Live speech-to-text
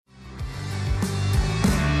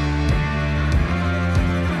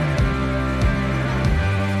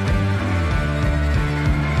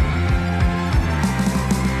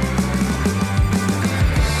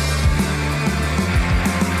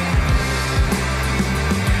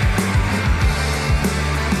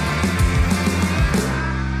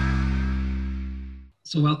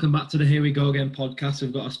So welcome back to the Here We Go Again podcast.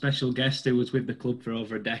 We've got a special guest who was with the club for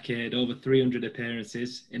over a decade, over 300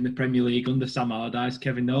 appearances in the Premier League under Sam Allardyce.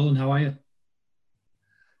 Kevin Nolan, how are you?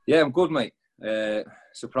 Yeah, I'm good, mate.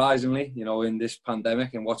 Surprisingly, in this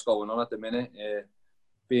pandemic and what's going on at the minute,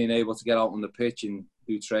 being able to get out on the pitch and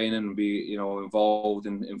do training and be, involved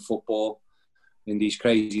in football in these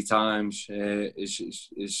crazy times is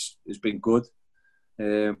been good.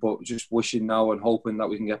 But just wishing now and hoping that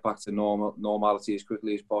we can get back to normality as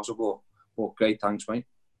quickly as possible. But great, thanks, mate.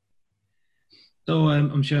 So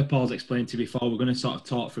I'm sure Paul's explained to you before, we're going to sort of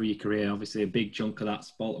talk through your career. Obviously, a big chunk of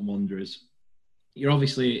that's Bolton Wanderers. You're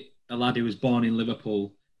obviously a lad who was born in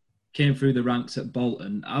Liverpool, came through the ranks at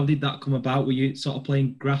Bolton. How did that come about? Were you sort of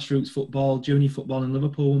playing grassroots football, junior football in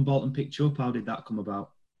Liverpool when Bolton picked you up? How did that come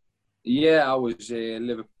about? Yeah, I was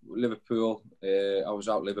Liverpool. I was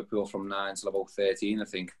out Liverpool from 9 till about 13, I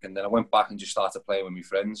think, and then I went back and just started playing with my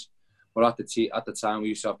friends. But at the time, we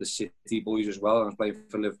used to have the City Boys as well. I was playing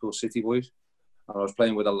for Liverpool City Boys, and I was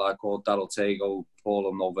playing with a lad called Daryl Tago. Paul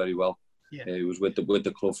will know very well. Yeah. He was with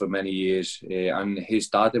the club for many years, and his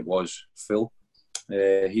dad, it was Phil.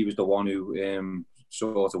 He was the one who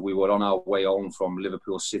we were on our way home from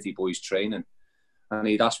Liverpool City Boys training, and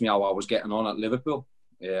he'd asked me how I was getting on at Liverpool.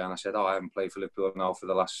 Yeah, and I said, I haven't played for Liverpool now for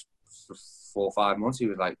the last 4 or 5 months. He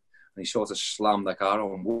was like, and he sort of slammed the car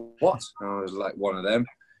on. What? And I was like, one of them,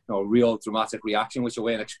 real dramatic reaction, which I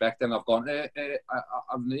weren't expecting. I've gone,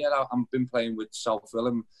 I've been playing with South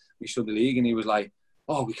Fulham, we stood the league, and he was like,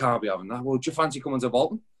 oh, we can't be having that. Well, do you fancy coming to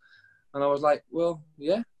Bolton? And I was like, well,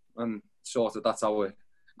 yeah. And sort of that's how it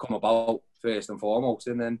come about first and foremost.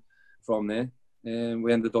 And then from there,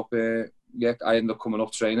 we ended up, I ended up coming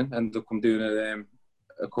up training, ended up doing it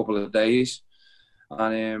a couple of days.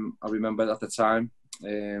 And I remember at the time,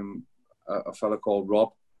 a fella called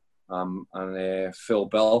Rob and Phil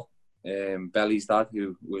Bell, Belly's dad,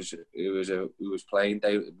 who was playing.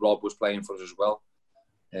 Rob was playing for us as well.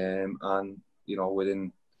 And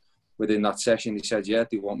within that session, he said, "Yeah,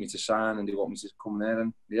 they want me to sign and they want me to come there."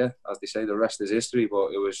 And yeah, as they say, the rest is history.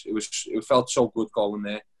 But it felt so good going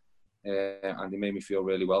there, and they made me feel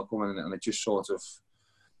really welcome. And it just sort of,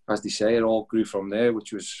 as they say, it all grew from there,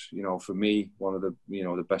 which was, for me, one of the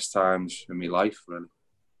the best times in my life, really.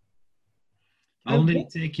 How long did it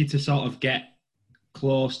take you to sort of get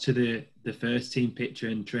close to the first team picture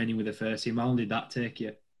and training with the first team? How long did that take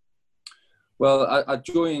you? Well, I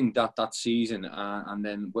joined that season, and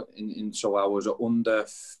then so I was under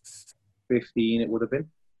 15, it would have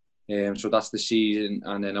been. So that's the season,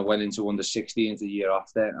 and then I went into under 16s the year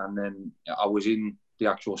after, and then I was in the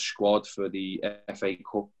actual squad for the FA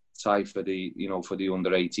Cup tie for the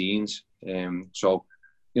under 18s. So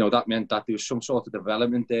that meant that there was some sort of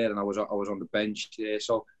development there, and I was on the bench there.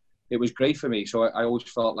 So it was great for me. So I always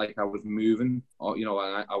felt like I was moving, and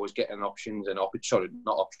I was getting options and not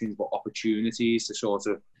options, but opportunities to sort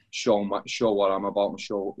of show what I'm about and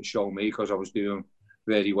show me, because I was doing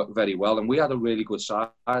very, very well. And we had a really good side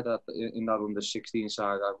in that under 16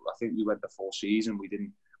 side. I think we went the full season. We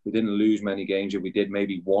didn't lose many games. If we did,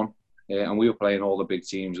 maybe one. And we were playing all the big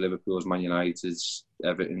teams: Liverpool's, Man United's,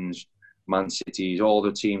 Everton's, Man City's, all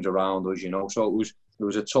the teams around us. So it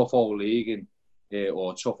was a tough old league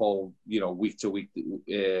or tough old week to week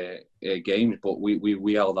games, but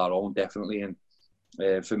we held our own, definitely.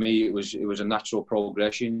 And for me, it was a natural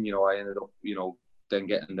progression. I ended up then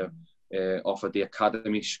getting offered the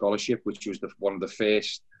academy scholarship, which was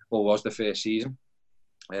was the first season,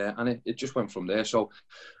 and it just went from there. So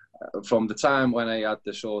from the time when I had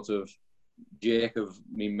the sort of jerk of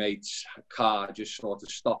me mate's car just sort of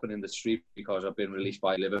stopping in the street because I've been released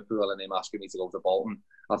by Liverpool and him asking me to go to Bolton,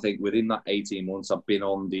 I think within that 18 months I've been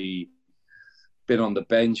on the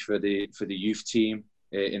bench for the youth team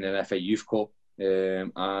in an FA Youth Cup,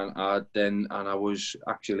 and I was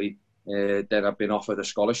actually then I've been offered a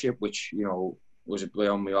scholarship, which was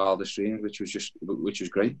beyond my wildest dreams, which was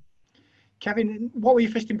great. Kevin, what were your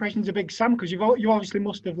first impressions of Big Sam? Because you obviously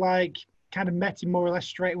must have kind of met him more or less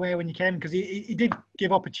straight away when you came, because he did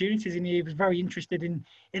give opportunities and he was very interested in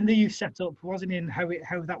the youth setup, wasn't he, and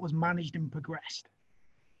how that was managed and progressed.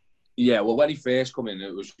 Yeah, well, when he first came in,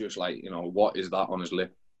 it was just like, what is that on his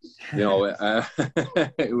lip?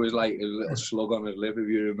 It was like a little slug on his lip, if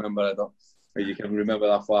you remember. I don't know if you can remember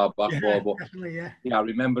that far back, but yeah, I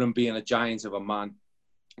remember him being a giant of a man,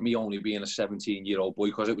 me only being a 17-year-old boy,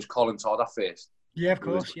 because it was Colin Todd at first. Yeah, of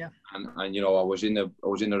course, yeah. And I was in a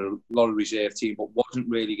lot of reserve team, but wasn't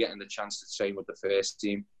really getting the chance to train with the first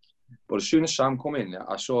team. But as soon as Sam come in,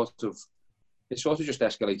 it sort of just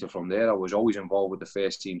escalated from there. I was always involved with the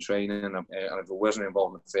first team training, and if I wasn't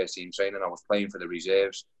involved in the first team training, I was playing for the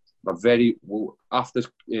reserves. after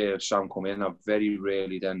Sam come in, I very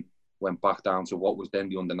rarely then went back down to what was then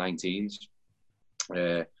the under-19s.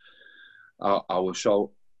 When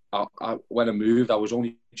I moved, I was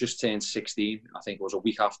only just turned 16. I think it was a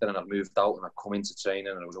week after, and I'd moved out, and I'd come into training,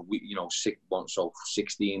 and it was a week, 6 months, so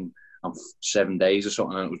 16 and 7 days or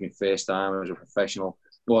something, and it was my first time as a professional.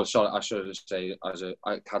 Well, sorry, I should say as an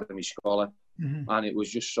academy scholar. And it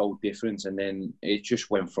was just so different, and then it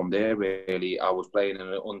just went from there. Really, I was playing in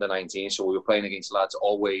an under-19, so we were playing against lads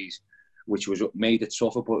always, which was made it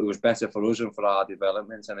tougher, but it was better for us and for our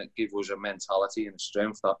development, and it gave us a mentality and a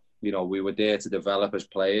strength that we were there to develop as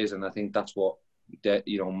players. And I think that's what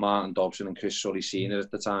Martin Dobson and Chris Sully seen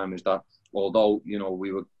at the time, is that although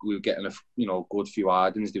we were getting a good few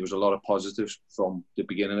ardens, there was a lot of positives from the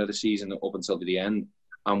beginning of the season up until the end,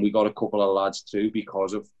 and we got a couple of lads through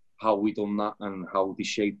because of how we done that and how they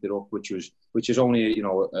shaped it up, which is only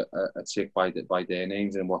a tick by their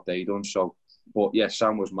names and what they done. So, but yeah,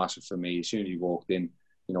 Sam was massive for me. As soon as he walked in,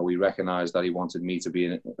 we recognised that he wanted me to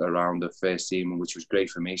be around the first team, which was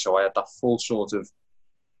great for me. So I had that full sort of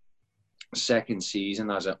second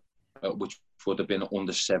season which would have been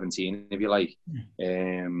under 17, if you like,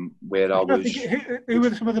 where I was. Who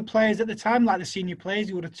were some of the players at the time, like the senior players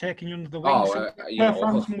who would have taken you under the wing? Per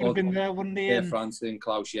Fransson would have been there, wouldn't he? Per Fransson,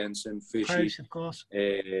 Klaus Jensen, Fishy. Klaus, of course.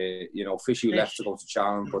 Fishy left to go to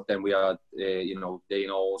Charlton, but then we had, Dane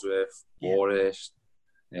Allsworth, Forrest.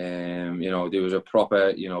 There was a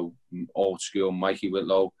proper, old school Mikey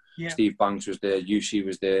Whitlow. Yeah. Steve Banks was there. UC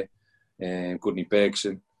was there. Gudny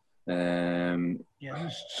Bergson.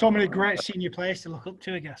 There's so many great senior players to look up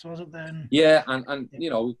to, I guess, wasn't there? Yeah, and they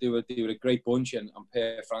were a great bunch, and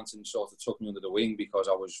Per Fransson sort of took me under the wing because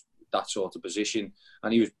I was that sort of position,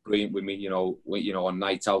 and he was brilliant with me. On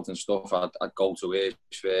nights out and stuff, I'd go to his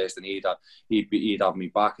first, and he'd have me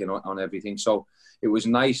back on everything. So it was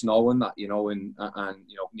nice knowing that, and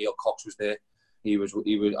Neil Cox was there. He was.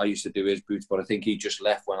 I used to do his boots, but I think he just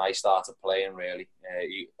left when I started playing. Really,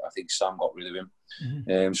 I think Sam got rid of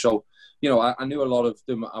him. So, I knew a lot of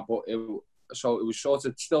them, but it was sort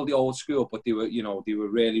of still the old school. But they were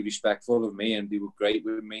really respectful of me, and they were great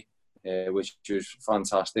with me, which was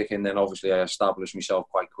fantastic. And then obviously I established myself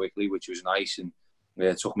quite quickly, which was nice, and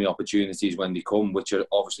took me opportunities when they come, which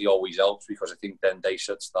obviously always helps, because I think then they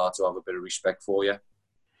should start to have a bit of respect for you.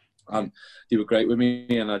 And they were great with me,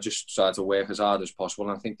 and I just tried to work as hard as possible.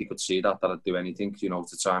 And I think they could see that I'd do anything,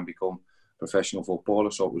 to try and become a professional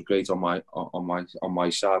footballer. So it was great on my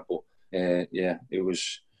side. But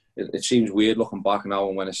it seems weird looking back now,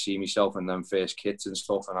 and when I see myself in them first kits and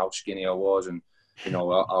stuff, and how skinny I was, and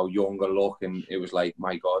how young I look, and it was like,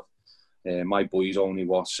 my God, my boy's only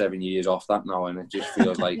 7 years off that now, and it just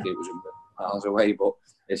feels like it was miles away. But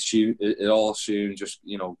it all soon just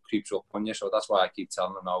creeps up on you. So that's why I keep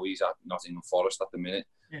telling him now he's at Nottingham Forest at the minute.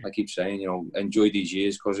 Yeah. I keep saying, enjoy these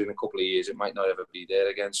years, because in a couple of years it might not ever be there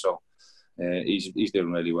again. So he's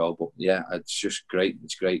doing really well. But yeah, it's just great.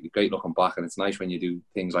 It's great looking back, and it's nice when you do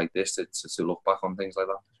things like this to look back on things like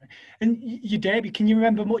that. And your debut, can you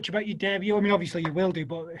remember much about your debut? I mean, obviously you will do,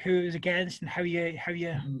 but who it was against and how you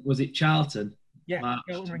was it Charlton? Yeah, March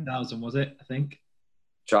 2000 was it? I think.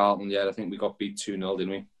 Charlton, yeah, I think we got beat 2-0,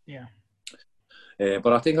 didn't we? Yeah.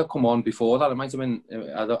 But I think I come on before that. It might have been.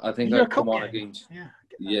 I think I come on against.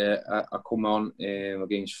 I come on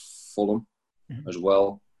against Fulham as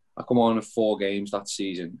well. I come on in 4 games that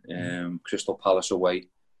season. Crystal Palace away.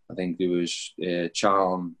 I think there was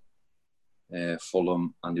Charlton,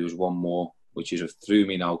 Fulham, and there was one more, which is through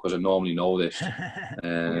me now because I normally know this.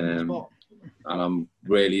 And I'm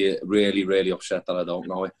really, really, really upset that I don't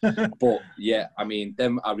know it. But yeah, I mean,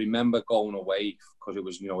 I remember going away because it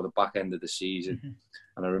was, the back end of the season,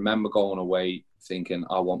 and I remember going away thinking,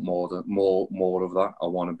 I want more of that. I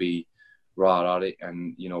want to be right at it,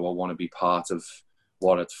 and I want to be part of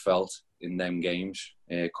what it felt in them games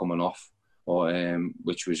coming off,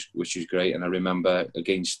 which was great. And I remember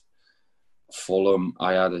against Fulham,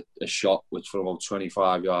 I had a shot which from about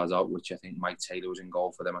 25 yards out, which I think Mike Taylor was in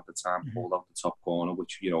goal for them at the time, pulled out the top corner,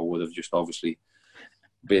 which would have just obviously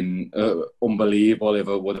been unbelievable if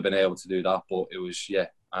I would have been able to do that. But it was and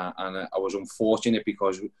I was unfortunate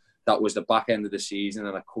because that was the back end of the season,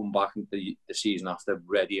 and I come back the season after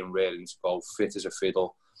ready and raring to go, fit as a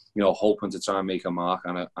fiddle, hoping to try and make a mark,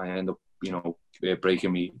 and I end up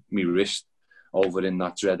breaking me wrist over in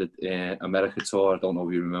that dreaded America tour. I don't know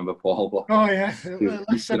if you remember, Paul, but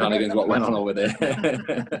shenanigans what went on over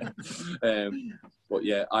there. But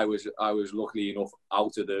yeah, I was lucky enough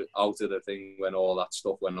out of the thing when all that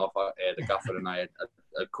stuff went off. The gaffer and I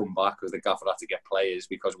had come back because the gaffer had to get players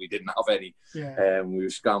because we didn't have any. We were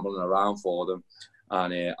scrambling around for them,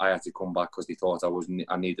 and I had to come back because they thought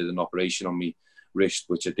I needed an operation on my wrist,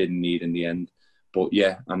 which I didn't need in the end. But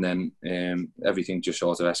yeah, and then everything just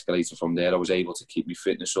sort of escalated from there. I was able to keep my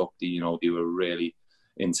fitness up. They were really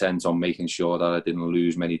intent on making sure that I didn't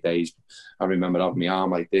lose many days. I remember having my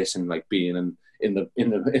arm like this and like being in the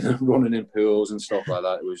running in pools and stuff like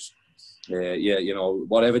that. It was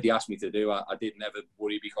whatever they asked me to do, I did never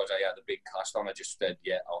worry because I had a big cast on. I just said,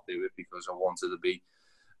 yeah, I'll do it because I wanted to be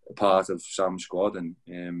a part of Sam's squad. And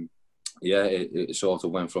it sort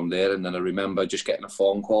of went from there. And then I remember just getting a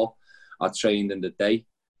phone call. I trained in the day,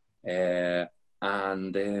 and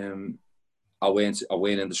I weren't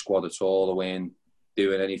in the squad at all. I weren't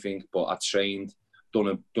doing anything, but I trained,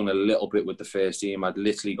 done a little bit with the first team. I'd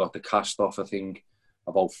literally got the cast off, I think,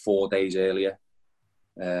 about 4 days earlier,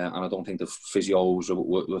 and I don't think the physios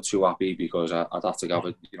were too happy because I'd have to have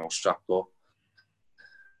it, strapped up.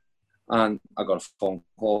 And I got a phone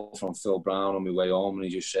call from Phil Brown on my way home, and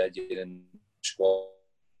he just said, "You're in the squad.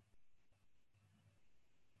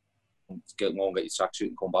 Get your tracksuit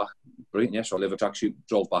and come back." Brilliant, yeah. So I live a tracksuit,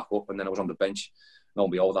 drove back up, and then I was on the bench. Lo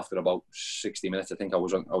and behold, after about 60 minutes, I think I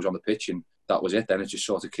was on the pitch, and that was it. Then it just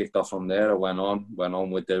sort of kicked off from there. I went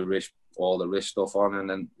on with the wrist, all the wrist stuff on, and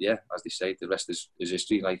then yeah, as they say, the rest is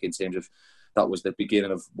history. Like in terms of that was the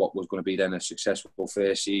beginning of what was going to be then a successful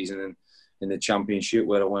first season in the Championship,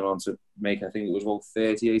 where I went on to make, I think it was about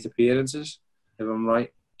 38 appearances, if I'm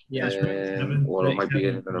right. Yeah, or it might be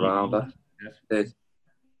in and around that. Yeah.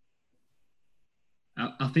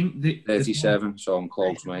 I think 37, so I'm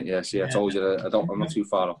close, mate. Yeah, see, I told you that I'm not too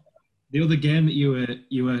far off. The other game that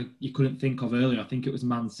you couldn't think of earlier, I think it was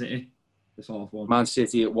Man City, the fourth one. Man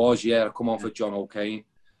City, it was. Yeah, I come on for John O'Kane.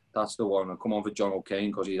 That's the one. I come on for John O'Kane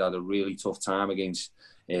because he had a really tough time against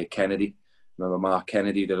Kennedy. Remember Mark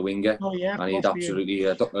Kennedy, the winger? Oh yeah. And he'd absolutely.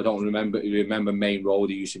 I don't remember Main Road.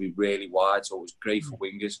 He used to be really wide, so it was great for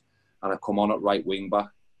wingers. And I come on at right wing back.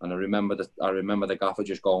 And I remember the gaffer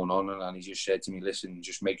just going on, and he just said to me, "Listen,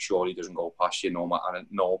 just make sure he doesn't go past you,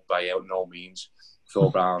 by no means." Phil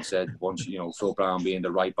Brown said, once Phil Brown being the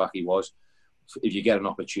right back he was, if you get an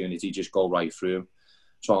opportunity, just go right through him.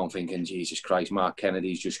 So I'm thinking, Jesus Christ, Mark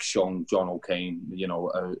Kennedy's just shown John O'Kane,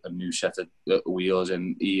 a new set of wheels,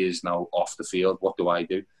 and he is now off the field. What do I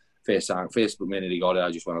do? First minute he got it, I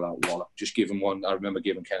just went like, "Wallop." Just give him one. I remember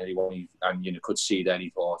giving Kennedy one, and could see then he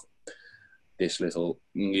thought, this little,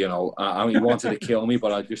 he wanted to kill me,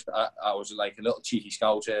 but I was like a little cheeky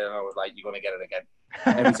scouser, and I was like, "You're going to get it again.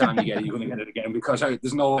 Every time you get it, you're going to get it again, because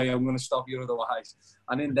there's no way I'm going to stop you otherwise."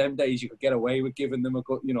 And in them days, you could get away with giving them a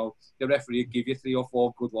good, the referee would give you 3 or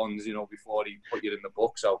 4 good ones, before he put you in the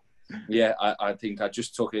book. So, yeah, I think I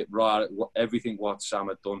just took it right, everything what Sam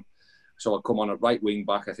had done. So I come on a right wing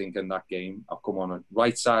back, I think, in that game. I've come on a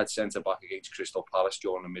right side centre back against Crystal Palace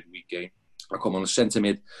during the midweek game. I come on a centre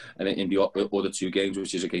mid, and in the other 2 games,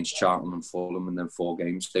 which is against Charlton and Fulham, and then 4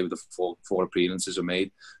 games, they were the 4 appearances I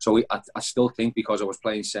made. So I still think, because I was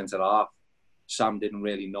playing centre half, Sam didn't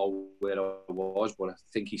really know where I was, but I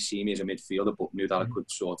think he see me as a midfielder, but knew that I could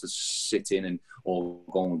sort of sit in or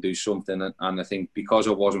go and do something. And I think because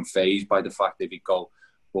I wasn't fazed by the fact that he'd go,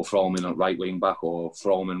 "We'll throw him in at right wing back or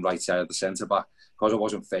throw him in right side of the centre back," because I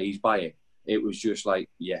wasn't fazed by it. It was just like,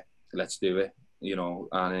 yeah, let's do it.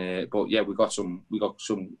 But yeah, we got some.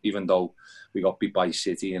 Even though we got beat by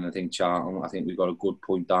City and I think Charlton, I think we got a good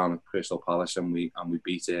point down at Crystal Palace, and we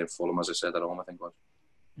beat Fulham, as I said, at home, I think it was.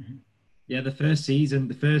 Mm-hmm. Yeah,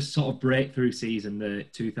 the first sort of breakthrough season, the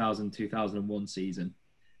 2000-2001 season,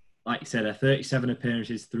 like you said, 37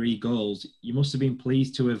 appearances, 3 goals. You must have been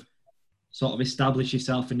pleased to have sort of established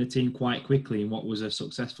yourself in the team quite quickly in what was a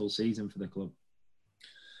successful season for the club.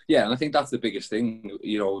 Yeah, and I think that's the biggest thing.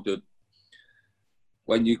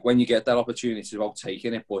 When you get that opportunity, it's about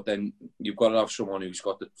taking it, but then you've got to have someone who's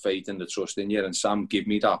got the faith and the trust in you, and Sam gave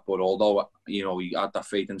me that. But although he had that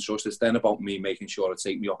faith and trust, it's then about me making sure to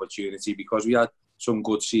take the opportunity, because we had some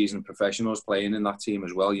good seasoned professionals playing in that team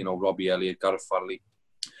as well. Robbie Elliott, Gareth Farley,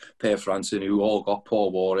 Per Franson, who all got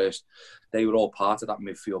Paul Warhurst. They were all part of that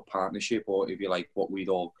midfield partnership, or if you like, what we'd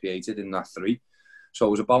all created in that 3. So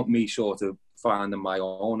it was about me sort of finding my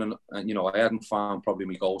own, and I hadn't found probably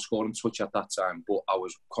my goal scoring touch at that time, but I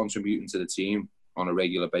was contributing to the team on a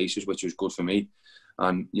regular basis, which was good for me.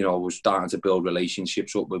 And I was starting to build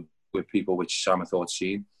relationships up with people, which Sam had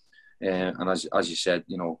seen. And as you said,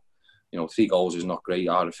 3 goals is not great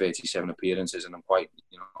out of 37 appearances, and I'm quite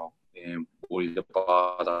worried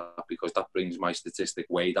about that, because that brings my statistic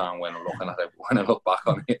way down when I'm looking at it, when I look back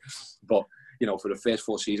on it. But for the first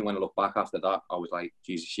 4 seasons, when I look back after that, I was like,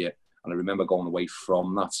 Jesus, shit. And I remember going away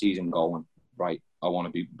from that season going, right, I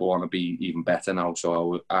want to be even better now.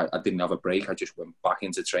 So I didn't have a break. I just went back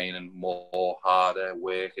into training, more harder,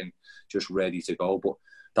 working, just ready to go. But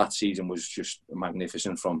that season was just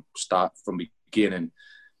magnificent from beginning.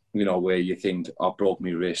 You know, where you think, I broke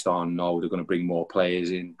my wrist on, no, they're going to bring more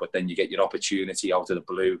players in. But then you get your opportunity out of the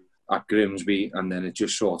blue at Grimsby, and then it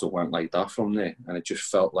just sort of went like that from there. And it just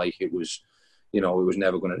felt like it was, you know, it was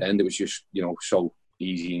never going to end. It was just, you know, so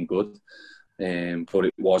easy and good. But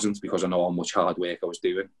it wasn't, because I know how much hard work I was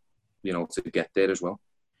doing, you know, to get there as well.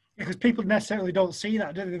 Yeah, because people necessarily don't see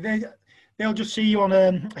that, do they? They'll just see you on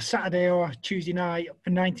a Saturday or a Tuesday night for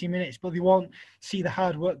 90 minutes, but they won't see the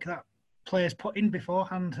hard work that players put in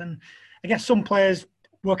beforehand. And I guess some players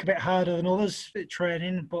work a bit harder than others at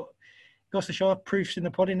training, but it goes to show, proof's in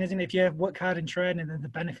the pudding, isn't it? If you work hard in training, then the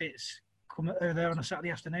benefits are there on a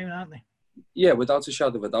Saturday afternoon, aren't they? Yeah, without a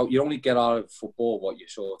shadow of a doubt. You only get out of football what you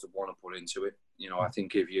sort of want to put into it. You know, I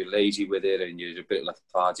think if you're lazy with it and you're a bit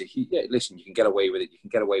lethargic, yeah, listen, you can get away with it. You can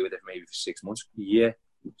get away with it maybe for 6 months, a year,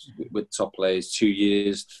 with top players, 2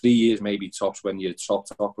 years, 3 years maybe tops when you're a top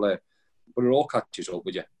player. But it all catches up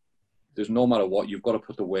with you. There's no matter what, you've got to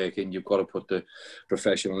put the work in, you've got to put the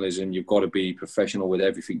professionalism, you've got to be professional with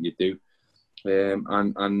everything you do.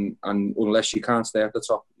 And unless you can't stay at the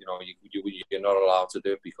top, you know, you're not allowed to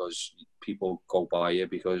do it, because people go by you,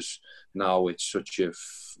 because now it's such a,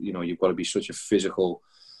 you know, you've got to be such a physical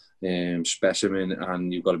specimen,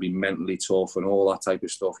 and you've got to be mentally tough and all that type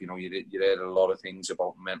of stuff. You know, you heard a lot of things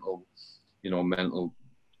about mental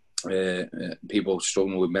people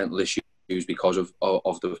struggling with mental issues because of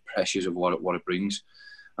the pressures of what it brings.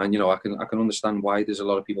 And, you know, I can understand why there's a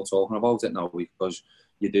lot of people talking about it now, because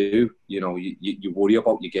you do, you know, you worry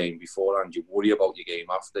about your game beforehand, you worry about your game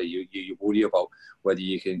after, you worry about whether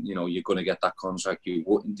you can, you know, you're going to get that contract.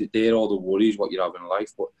 They're all the worries what you have in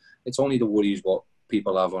life, but it's only the worries what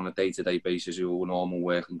people have on a day-to-day basis who are normal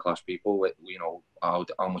working class people. You know, how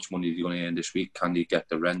much money are you going to earn this week? Can you get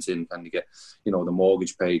the rent in? Can you get, you know, the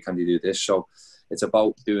mortgage paid? Can you do this? So it's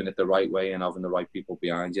about doing it the right way and having the right people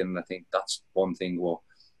behind you. And I think that's one thing what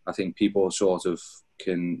I think people sort of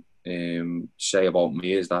can say about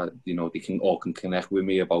me, is that, you know, they can connect with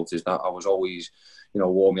me about, is that I was always, you know,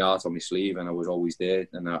 wore my heart on my sleeve, and I was always there,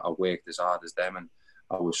 and I worked as hard as them, and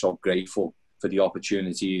I was so grateful for the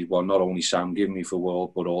opportunities, well, not only Sam gave me for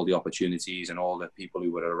World, but all the opportunities and all the people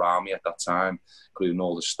who were around me at that time, including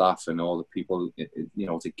all the staff and all the people, you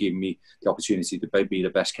know, to give me the opportunity to be the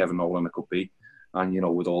best Kevin Nolan I could be. And, you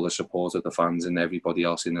know, with all the support of the fans and everybody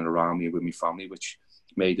else in and around me, with my family, which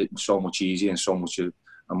made it so much easier and so much a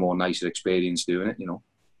more nicer experience doing it, you know.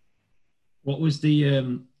 What was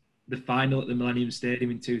the final at the Millennium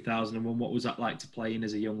Stadium in 2001? What was that like to play in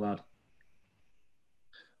as a young lad?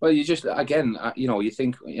 Well, you just, again, you know, you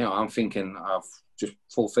think, you know, I'm thinking I've just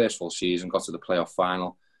first full season, got to the playoff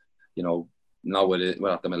final. You know, now we're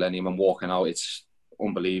at the Millennium, I'm walking out, it's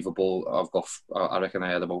unbelievable. I reckon I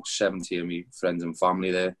had about 70 of my friends and family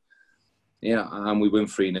there. Yeah, and we win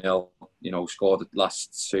 3-0, you know, scored the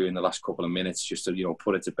last two in the last couple of minutes just to, you know,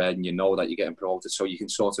 put it to bed, and you know that you're getting promoted, so you can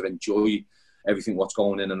sort of enjoy everything what's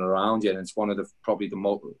going in and around you. And it's one of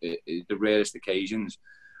the rarest occasions.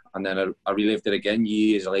 And then I relived it again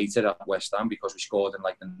years later at West Ham, because we scored in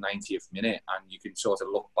like the 90th minute, and you can sort of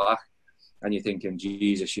look back and you're thinking,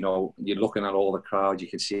 Jesus, you know, you're looking at all the crowd, you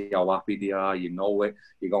can see how happy they are, you know it,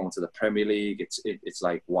 you're going to the Premier League, it's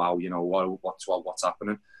like, wow, you know, what's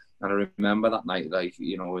happening. And I remember that night, like,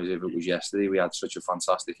 you know, as if it was yesterday, we had such a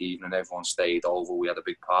fantastic evening, everyone stayed over, we had a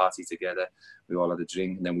big party together, we all had a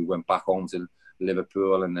drink, and then we went back home to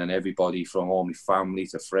Liverpool, and then everybody from all my family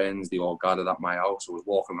to friends, they all gathered at my house. I was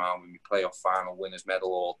walking around with my playoff final winners medal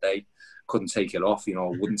all day, couldn't take it off, you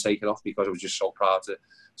know, wouldn't take it off, because I was just so proud to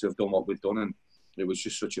have done what we've done. And it was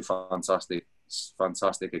just such a fantastic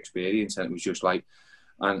experience. And it was just like,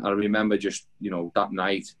 and I remember just, you know, that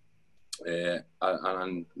night,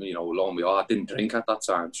 and you know, lo and behold, I didn't drink at that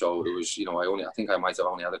time, so it was, you know, I think I might have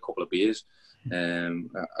only had a couple of beers.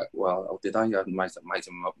 Well, did I? I might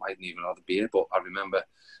even had a beer, but I remember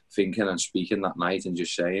thinking and speaking that night and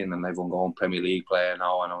just saying, and everyone going Premier League player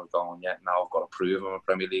now, and I was going, yeah, now I've got to prove I'm a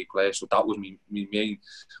Premier League player. So that was me main,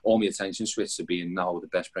 all my attention switched to being now the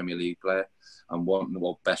best Premier League player, and wanting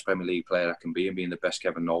the best Premier League player I can be, and being the best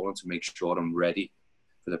Kevin Nolan, to make sure I'm ready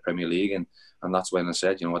for the Premier League. And that's when I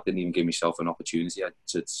said, you know, I didn't even give myself an opportunity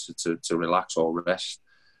to relax or rest.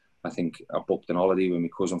 I think I booked an holiday with my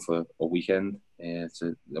cousin for a weekend. Then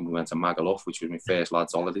we went to Magaluf, which was my first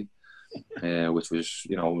lads' holiday, which was,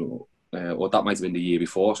 you know, or that might have been the year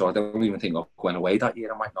before. So I don't even think I went away that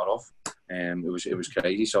year. I might not have. It was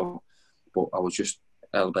crazy. So, but I was just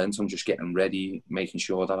hell bent on just getting ready, making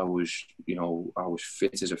sure that I was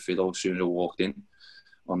fit as a fiddle as soon as I walked in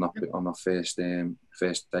on that first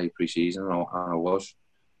day pre-season, and I was.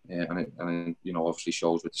 And it obviously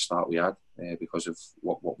shows with the start we had because of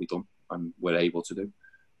what we done and were able to do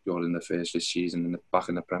during the first this season back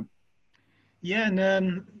in the Prem. Yeah,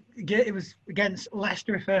 and it was against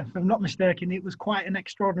Leicester, if I'm not mistaken. It was quite an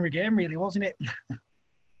extraordinary game, really, wasn't it?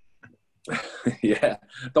 Yeah,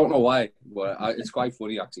 don't know why, but it's quite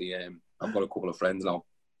funny actually. I've got a couple of friends now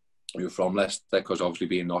who are from Leicester, because obviously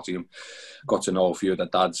being Nottingham, got to know a few of the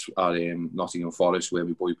dads at Nottingham Forest, where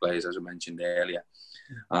my boy plays, as I mentioned earlier.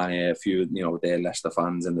 And a few, they're Leicester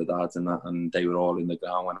fans and the dads and that, and they were all in the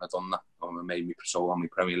ground when I done that. And it made me so on my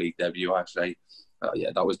Premier League debut. I say,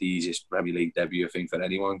 that was the easiest Premier League debut I think for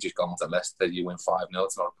anyone. Just gone to Leicester, you win 5-0.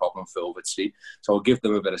 It's not a problem for over Street. So I'll give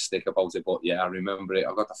them a bit of stick about it. But yeah, I remember it.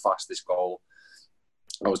 I got the fastest goal.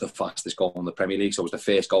 I was the fastest goal in the Premier League. So it was the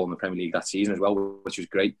first goal in the Premier League that season as well, which was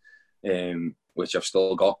great. Which I've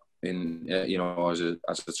still got in, as a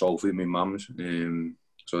trophy with my mum's.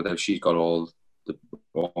 So she's got all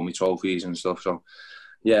my trophies and stuff. So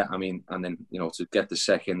yeah, I mean, and then to get the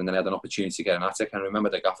second, and then I had an opportunity to get an hat-trick. And I remember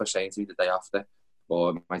the gaffer saying to me the day after, or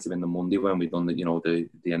it might have been the Monday when we'd done the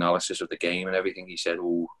analysis of the game and everything. He said,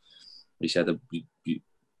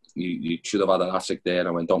 you should have had an hat-trick there. And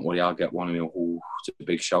I went, don't worry, I'll get one. And it's a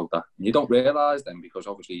big shout that. And you don't realise then, because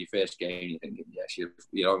obviously your first game, you're thinking, yes,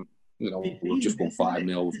 we've just won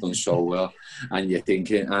 5-0, we've done so well, and you're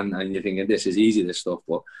thinking, this is easy, this stuff.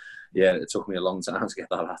 But yeah, it took me a long time to get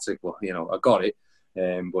that hat-trick, but I got it.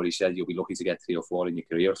 But he said you'll be lucky to get 3 or 4 in your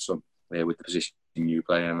career, so with the position you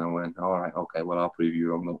play. And I went, all right, okay, well, I'll prove you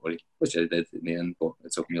wrong, don't worry. Which I did in the end, but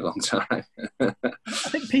it took me a long time. I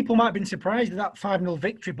think people might have been surprised at that 5-0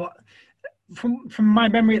 victory, but from my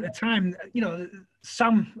memory at the time,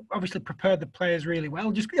 Sam obviously prepared the players really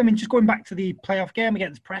well. Just going back to the playoff game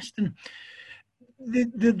against Preston,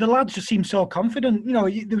 the lads just seemed so confident.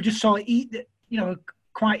 They were just so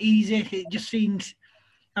quite easy. It just seemed.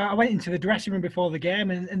 I went into the dressing room before the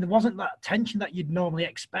game, and there wasn't that tension that you'd normally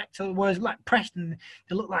expect. Whereas like Preston,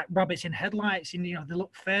 they look like rabbits in headlights, and they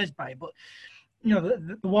look phased by it. But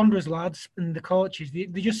the Wanderers lads and the coaches, they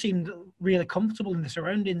just seemed really comfortable in the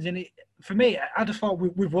surroundings. And for me, I just thought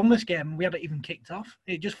we've won this game and we hadn't even kicked off.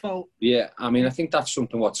 It just felt. Yeah, I mean, I think that's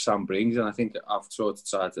something what Sam brings, and I think I've sort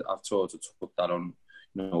of put that on.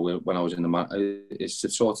 When I was in the match, is to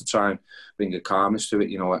sort of try and bring a calmness to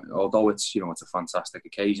it. Although it's it's a fantastic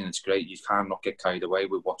occasion, it's great. You cannot get carried away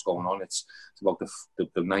with what's going on. It's about the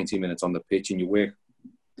 90 minutes on the pitch, and you work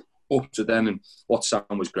up to then. And what Sam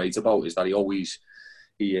was great about is that he always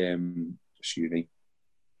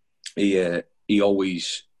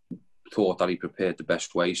thought that he prepared the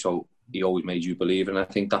best way. So he always made you believe, and I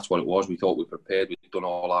think that's what it was. We thought we prepared, we'd done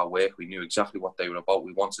all our work, we knew exactly what they were about.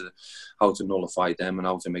 We wanted how to nullify them and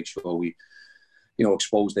how to make sure we,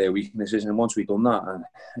 expose their weaknesses. And once we'd done that, and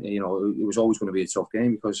it was always going to be a tough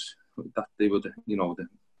game, because that they were,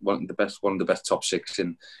 one of the best top 6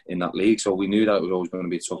 in that league. So we knew that it was always going to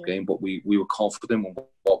be a tough game, but we were confident in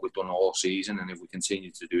what we've done all season, and if we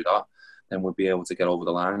continue to do that, then we'll be able to get over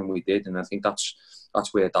the line, and we did. And I think that's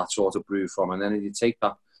where that sort of brewed from. And then if you take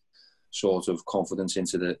that sort of confidence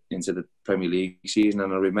into the Premier League season,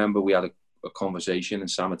 and I remember we had a conversation,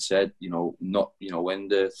 and Sam had said, when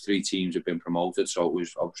the 3 teams have been promoted, so it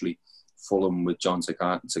was obviously Fulham with John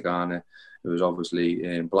Tagana, it was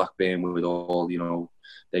obviously Blackburn with all,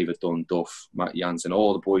 David Dunn, Duff, Matt Jansen,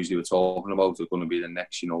 all the boys they were talking about are going to be the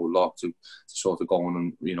next, lot to sort of go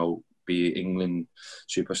on and, be England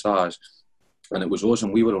superstars. And it was us,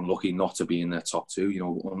 and we were unlucky not to be in their top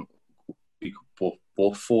 2,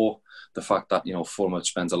 but for the fact that, Fulham had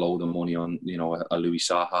spent a load of money on, a Louis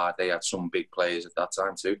Saha, they had some big players at that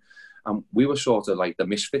time too. And we were sort of like the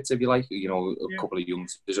misfits, if you like, a couple of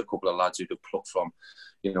youngsters, a couple of lads who'd have plucked from,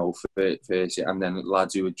 first, and then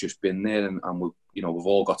lads who had just been there, and we've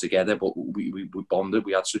all got together, but we bonded.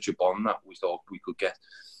 We had such a bond that we thought we could get,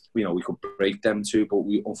 we could break them too, but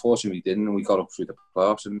we unfortunately didn't, and we got up through the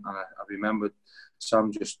playoffs. And I remember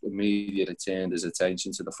Sam just immediately turned his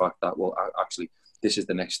attention to the fact that, well, actually, this is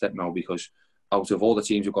the next step now, because out of all the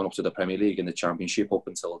teams who've gone up to the Premier League and the Championship up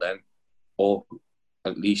until then, or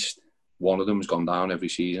at least one of them has gone down every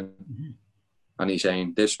season. Mm-hmm. And he's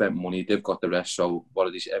saying they've spent money, they've got the rest. So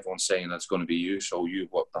everyone's saying that's going to be you. So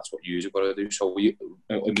that's what you've got to do. So we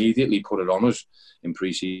immediately put it on us in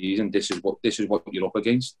pre-season. This is what you're up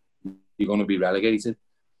against. You're going to be relegated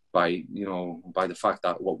by the fact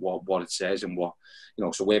that what it says, and what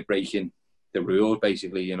so we're breaking the rules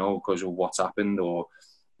basically, because of what's happened, or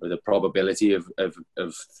the probability of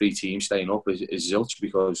 3 teams staying up is zilch,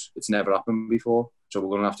 because it's never happened before. So we're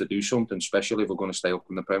going to have to do something special if we're going to stay up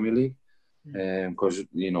in the Premier League. Because,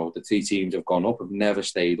 you know, the 3 teams have gone up, have never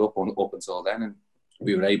stayed up until then. And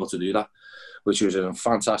we were able to do that, which was a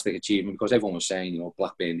fantastic achievement, because everyone was saying, you know,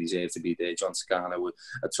 Blackburn deserved to be there. John Scannell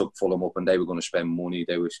took Fulham up, and they were going to spend money.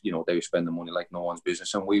 They were spending money like no one's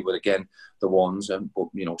business. And we were, again, the ones. But,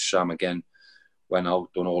 you know, Sam, again, went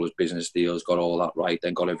out, done all his business deals, got all that right,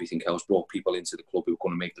 then got everything else, brought people into the club who were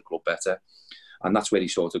going to make the club better. And that's where he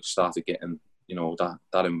sort of started getting, you know,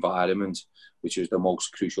 that environment, which was the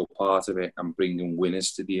most crucial part of it, and bringing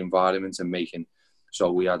winners to the environment and making.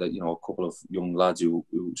 So we had a couple of young lads who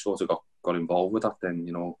sort of got involved with that then.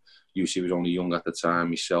 You know, Yussi was only young at the time,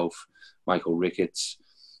 myself, Michael Ricketts,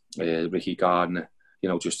 Ricky Gardner, you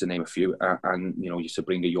know, just to name a few. And you know, used to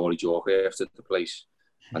bring a Youri Djorkaeff to the place.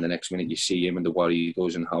 And the next minute you see him and the work he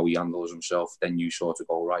does and how he handles himself, then you sort of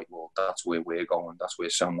go, right, well, that's where we're going. That's where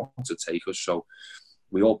Sam wants to take us. So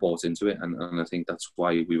we all bought into it. And I think that's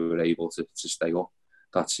why we were able to stay up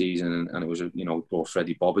that season. And it was, you know, brought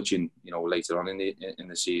Freddie Bobic in, you know, later on in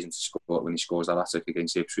the season to score when he scores that hat-trick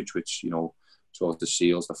against Ipswich, which, you know, sort of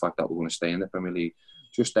seals the fact that we're going to stay in the Premier League.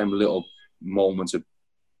 Just them little moments of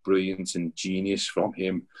brilliance and genius from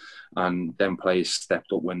him, and then players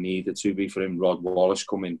stepped up when needed to be for him. Rod Wallace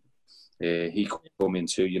come in, he come in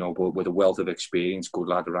too, you know, but with a wealth of experience, good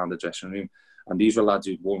lad around the dressing room. And these were lads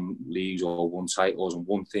who'd won leagues or won titles and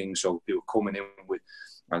won things, so they were coming in with,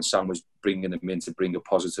 and Sam was bringing them in to bring a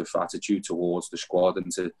positive attitude towards the squad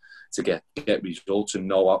and to get results, and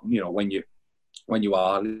know, you know, when you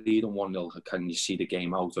are leading 1-0, can you see the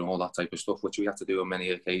game out and all that type of stuff, which we had to do on many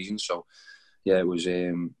occasions. So yeah, it was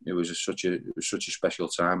such a special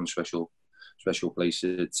time and special place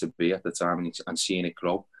to be at the time, and seeing it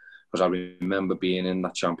grow. Because I remember being in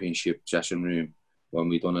that Championship dressing room when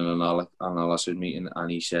we done an analysis meeting,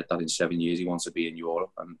 and he said that in 7 years he wants to be in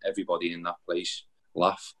Europe, and everybody in that place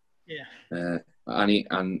laughed. Yeah.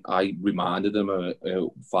 And I reminded him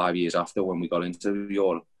 5 years after, when we got into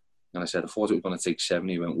Europe, and I said, I thought it was going to take 7.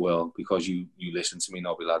 He went, well, because you listened to me,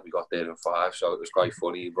 Nobby lad, we got there in 5. So it was quite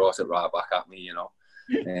funny. He brought it right back at me, you know.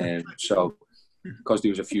 So, because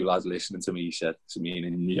there was a few lads listening to me, he said to me,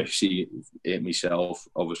 and you see it myself,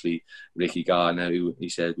 obviously, Ricky Gardner, who he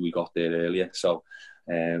said we got there earlier. So,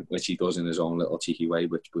 which he does in his own little cheeky way,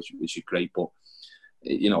 which is great. But,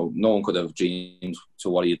 you know, no one could have dreamed to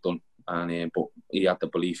what he had done. And but he had the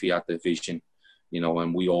belief, he had the vision, you know,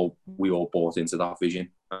 and we all bought into that vision.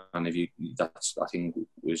 And I think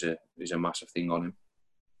was a massive thing on him.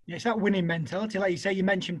 Yeah, it's that winning mentality. Like you say, you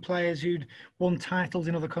mentioned players who'd won titles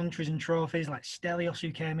in other countries and trophies, like Stelios, who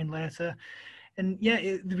came in later. And yeah,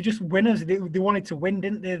 they were just winners. They wanted to win,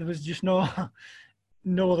 didn't they? There was just no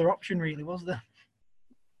other option, really, was there?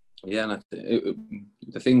 Yeah, and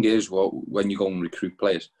the thing is, when you go and recruit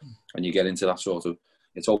players and you get into that sort of,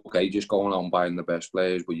 it's okay just going out and buying the best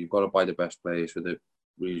players, but you've got to buy the best players for the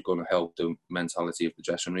really going to help the mentality of the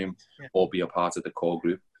dressing room, or be a part of the core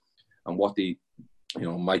group. And what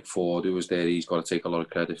Mike Ford, who was there, he's got to take a lot of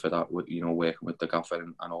credit for that, you know, working with the gaffer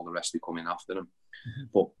and all the rest who come in after him. Mm-hmm.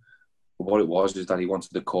 But what it was is that he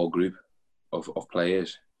wanted the core group of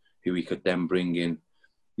players who he could then bring in.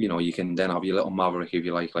 You know, you can then have your little maverick, if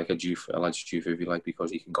you like a lad's Juve, if you like,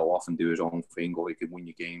 because he can go off and do his own thing, or he can win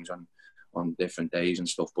your games on different days and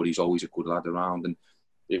stuff, but he's always a good lad around. And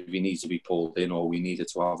if he needs to be pulled in, or we needed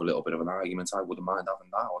to have a little bit of an argument, I wouldn't mind having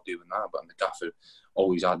that or doing that. But the gaffer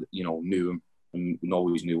always had, you know, knew him and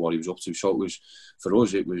always knew what he was up to. So it was, for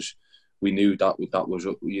us, we knew that was,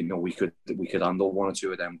 you know, we could handle 1 or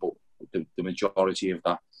 2 of them, but the majority of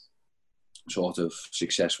that sort of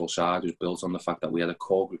successful side was built on the fact that we had a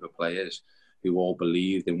core group of players who all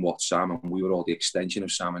believed in what Sam, and we were all the extension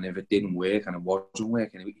of Sam. And if it didn't work and it wasn't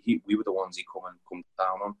working, we were the ones he come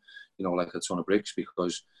down on, you know, like a ton of bricks,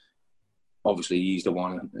 because obviously he's the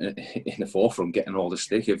one in the forefront getting all the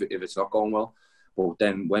stick if it's not going well. But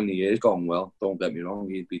then when the year's gone well, don't get me wrong,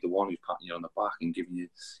 he'd be the one who's patting you on the back and giving you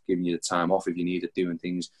the time off if you needed, doing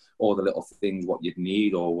things, all the little things what you'd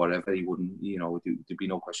need or whatever. He wouldn't, you know, there'd be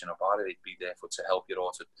no question about it. He'd be there to help you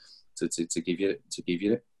or to give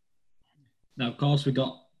you it. Now, of course, we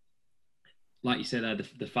got, like you said,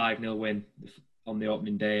 the 5-0 win on the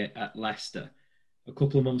opening day at Leicester. A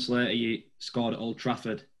couple of months later, you scored at Old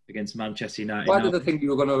Trafford against Manchester United. Why did I think you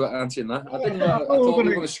were going to answer that? I didn't know. I thought you were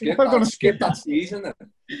going to skip that. I'd skip that season.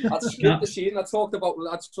 I'd skip the season. I talked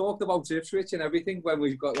about Ipswich and everything when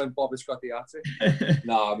Bobic got the hat-trick.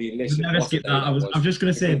 No, I mean, listen. Never skip that. I'm just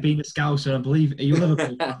going to say, being a Scouser, I believe, are you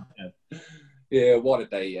Liverpool fan? Yeah, what a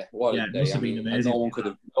day! Yeah, what Yeah, a it day! must I have been mean, amazing. no one could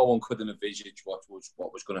have envisaged what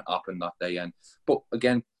was going to happen that day. But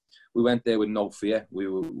again, we went there with no fear. We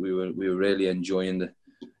were really enjoying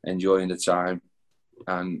the time,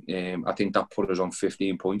 and I think that put us on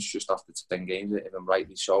 15 points just after 10 games, if I'm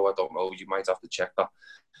rightly so. I don't know. You might have to check that.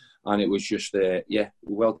 And it was just,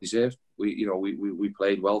 well deserved. We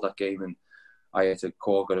played well that game, and I hit a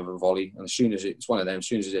corker of a volley. And it's one of them. As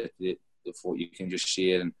soon as it foot, you can just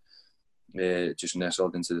see it, and just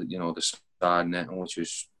nestled into the side net, which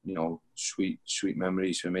was sweet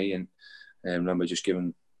memories for me. And I remember just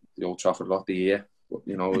giving the Old Trafford lot the ear. But,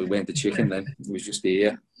 we weren't the chicken then. It was just the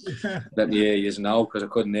ear. Let me hear you now, because I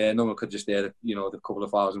couldn't hear them. I could just hear the couple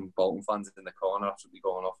of thousand Bolton fans in the corner absolutely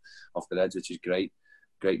going off the edge, which is great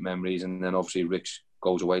memories. And then obviously Ricks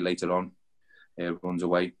goes away later on, runs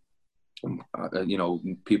away.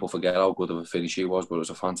 People forget how good of a finish he was, but it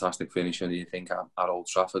was a fantastic finish. And you think at Old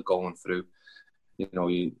Trafford going through,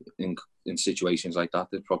 in situations like that,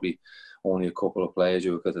 there's probably only a couple of players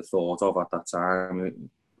who could have thought of at that time.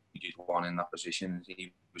 You'd one in that position.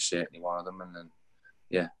 He was certainly one of them. And then,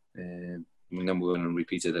 and then we went and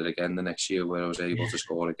repeated it again the next year, where I was able to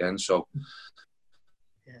score again. So,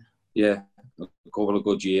 yeah, a couple of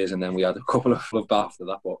good years, and then we had a couple of flub after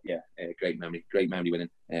that. But great memory winning,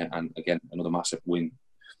 and again another massive win,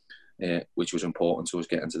 which was important to us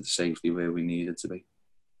getting to the safety where we needed to be.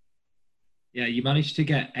 Yeah, you managed to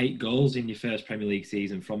get 8 goals in your first Premier League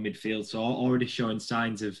season from midfield, so already showing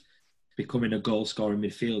signs of becoming a goal-scoring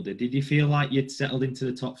midfielder. Did you feel like you'd settled into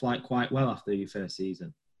the top flight quite well after your first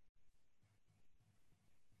season?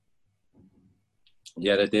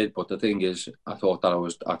 Yeah, I did. But the thing is, I thought then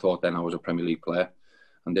I was a Premier League player,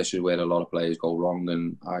 and this is where a lot of players go wrong.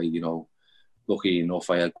 And I, lucky enough,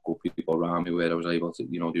 I had good people around me where I was able to,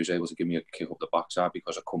 they was able to give me a kick up the backside,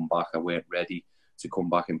 because I come back, I weren't ready to come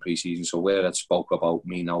back in pre-season. So where I'd spoke about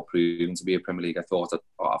me now proving to be a Premier League, I thought that,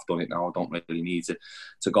 I've done it now. I don't really need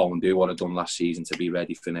to go and do what I've done last season to be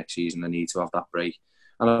ready for next season. I need to have that break,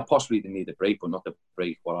 and I possibly didn't need a break, but not the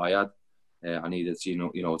break what I had. I needed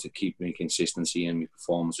to, to keep my consistency and my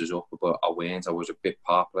performances up, but I weren't. I was a bit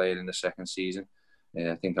part player in the second season.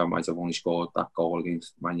 I think I might have only scored that goal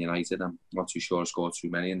against Man United. I'm not too sure I scored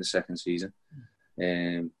too many in the second season.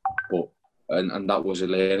 But that was a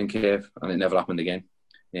learning curve, and it never happened again.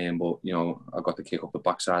 But I got the kick up the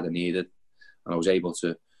backside I needed, and I was able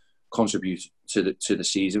to contribute to the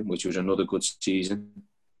season, which was another good season.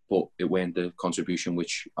 But it weren't the contribution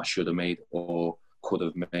which I should have made or could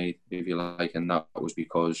have made, if you like, and that was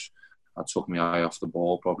because I took my eye off the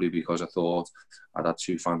ball, probably because I thought I'd had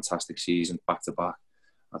 2 fantastic seasons back to back.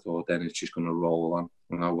 I thought then it's just going to roll on.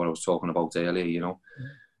 What I was talking about earlier, as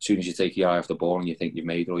soon as you take your eye off the ball and you think you've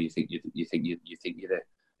made it, or you think you're there,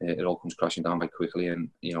 it all comes crashing down very quickly.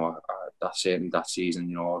 And certainly that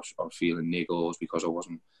season, I was feeling niggles because I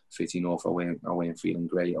wasn't fit enough. I weren't feeling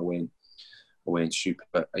great. I weren't super,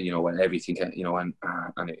 and everything, and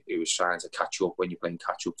it was trying to catch up. When you're playing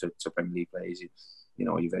catch up to Premier League players,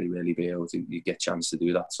 you very rarely be able to get a chance to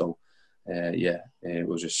do that. So, it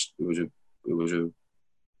was a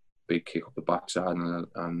big kick up the backside,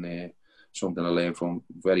 and something I learned from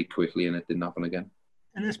very quickly, and it didn't happen again.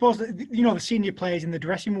 And I suppose the senior players in the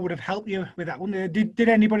dressing room would have helped you with that, wouldn't they? Did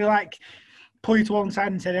anybody pull you to one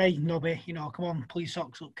side and said, "Hey, Nobby, come on, pull your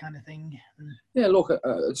socks up," kind of thing? Yeah, look,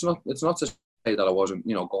 it's not to say that I wasn't,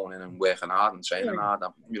 going in and working hard and training hard. I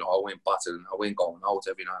went battering, I went going out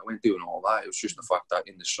every night, I went doing all that. It was just the fact that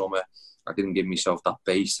in the summer I didn't give myself that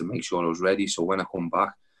base to make sure I was ready. So when I come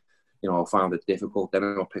back, I found it difficult. Then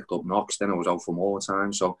I picked up knocks. Then I was out for more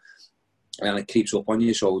time. So, and it keeps up on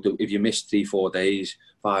you. So if you miss 3-4 days,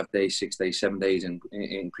 5 days, 6 days, 7 days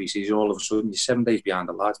in pre-season, all of a sudden you're 7 days behind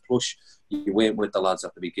the lads. Plus you weren't with the lads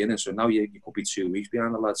at the beginning, so now you could be 2 weeks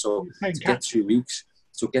behind the lads. So to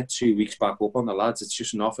get 2 weeks back up on the lads, it's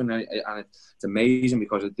just nothing. And it's amazing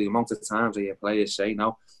because of the amount of times I hear players say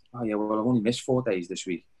now, "Oh yeah, well I've only missed 4 days this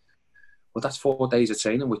week." Well, that's 4 days of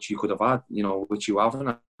training which you could have had, which you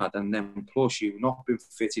haven't had, and then plus you've not been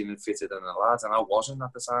fitter than the lads, and I wasn't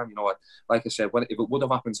at the time. Like I said, if it would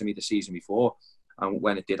have happened to me the season before, and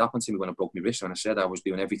when it did happen to me, when I broke my wrist, and I said I was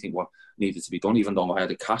doing everything what needed to be done, even though I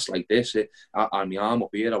had a cast like this, and my arm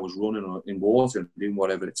up here, I was running in water and doing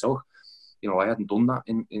whatever it took. I hadn't done that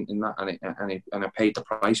in that, and I paid the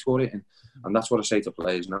price for it, and that's what I say to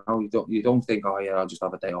players now. You don't think, "Oh yeah, I'll just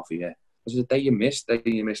have a day off here." Because the day you missed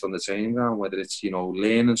on the training ground, whether it's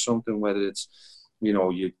learning something, whether it's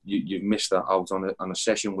you've missed out on a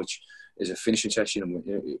session which is a finishing session.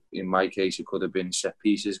 In my case, it could have been set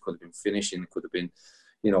pieces, could have been finishing, it could have been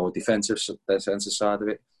a defensive side of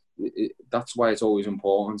it. that's why it's always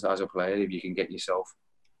important as a player, if you can get yourself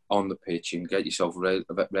on the pitch and get yourself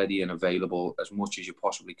ready and available as much as you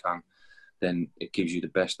possibly can, then it gives you the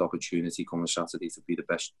best opportunity come Saturday to be the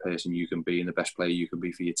best person you can be and the best player you can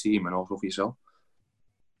be for your team and also for yourself.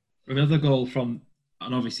 Another goal from,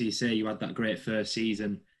 and obviously you say you had that great first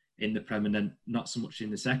season in the Prem and then not so much in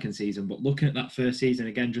the second season, but looking at that first season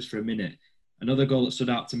again just for a minute, another goal that stood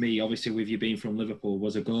out to me, obviously with you being from Liverpool,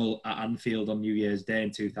 was a goal at Anfield on New Year's Day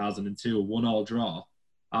in 2002, a 1-1 draw.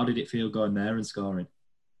 How did it feel going there and scoring?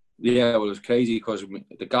 Yeah, well, it was crazy because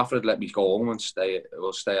the gaffer had let me go home and stay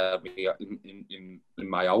at me in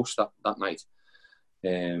my house that night.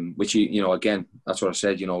 Which, again, that's what I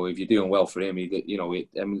said, if you're doing well for him,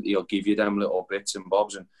 he'll give you them little bits and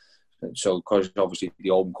bobs. And so, because obviously the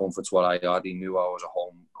home comfort's what I had, he knew I was a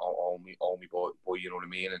homey boy, you know what I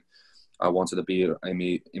mean? And I wanted to be in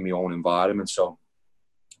my own environment. So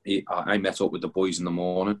I met up with the boys in the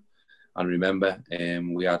morning. And remember,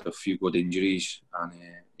 we had a few good injuries, and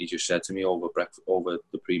he just said to me over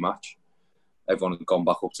the pre-match, everyone had gone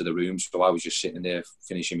back up to the room, so I was just sitting there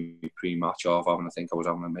finishing my pre-match off, I was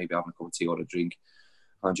having a cup of tea or a drink,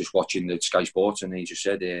 and just watching the Sky Sports, and he just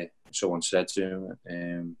said, someone said to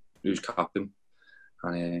him, who's captain?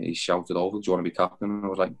 And he shouted over, do you want to be captain? And I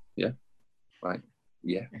was like,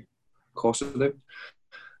 yeah, of course I do.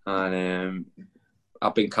 And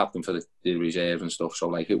I've been captain for the reserve and stuff, so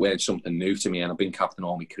like it weren't something new to me, and I've been captain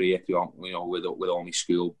all my career, with all my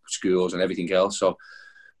schools and everything else. So,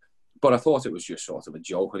 but I thought it was just sort of a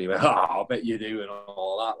joke, and he went, I bet you do, and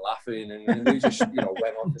all that, laughing, and then we just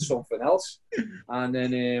went on to something else, and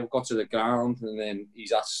then got to the ground, and then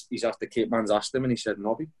he's asked the kit man's asked him, and he said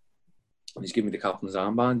Nobby, and he's given me the captain's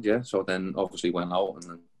armband, yeah. So then obviously went out,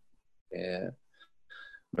 and then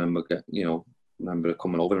remember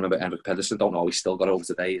coming over, and I remember Henrik Pedersen, don't know, he's still got over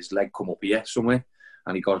today, his leg come up here somewhere,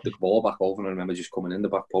 and he got the ball back over, and I remember just coming in the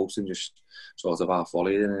back post and just sort of half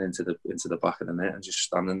volleying into the back of the net and just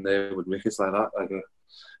standing there with wickets like that, like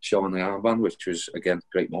showing the armband, which was, again,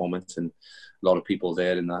 a great moment. And a lot of people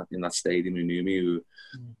there in that stadium who knew me, who were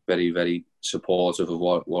very, very supportive of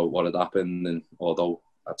what had happened. And although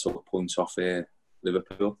I took points off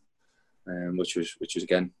Liverpool, which was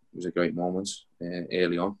again, was a great moment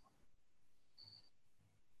early on.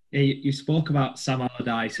 Yeah, you spoke about Sam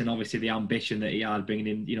Allardyce and obviously the ambition that he had bringing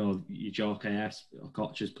in, your Djorkaeff,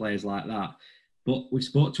 Koch's, players like that. But we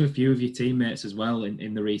spoke to a few of your teammates as well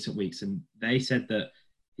in the recent weeks, and they said that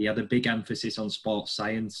he had a big emphasis on sports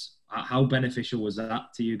science. How beneficial was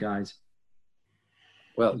that to you guys?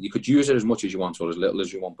 Well, you could use it as much as you want or as little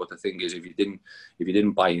as you want, but the thing is, if you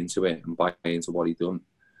didn't buy into it and buy into what he'd done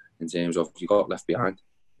in terms of, you got left behind.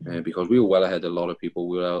 Because we were well ahead of a lot of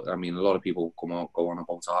people. A lot of people go on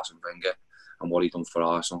about Arsene Wenger and what he done for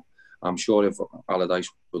Arsenal. I'm sure if Allardyce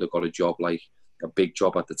would have got a job, like a big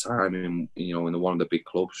job at the time, in one of the big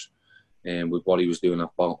clubs, with what he was doing at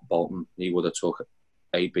Bolton, he would have took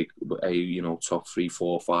a top 3,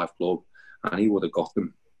 4, 5 club, and he would have got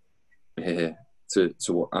them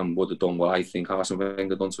and would have done what I think Arsene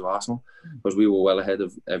Wenger done to Arsenal, because we were well ahead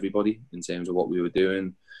of everybody in terms of what we were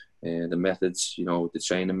doing. The methods, the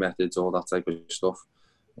training methods, all that type of stuff,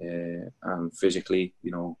 and physically,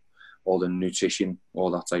 all the nutrition,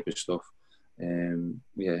 all that type of stuff.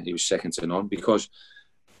 He was second to none, because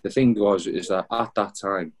the thing is that at that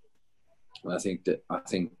time, I think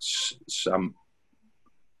Sam,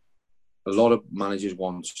 a lot of managers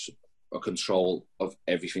want a control of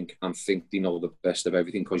everything and think they know the best of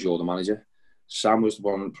everything because you're the manager. Sam was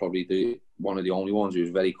one of the only ones who was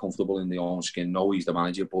very comfortable in their own skin. No, he's the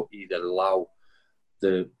manager, but he'd allow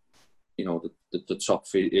the top,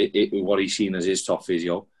 what he's seen as his top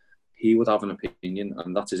physio. He would have an opinion,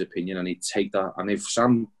 and that's his opinion, and he'd take that. And if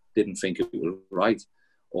Sam didn't think it was right,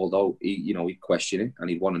 although he'd question it and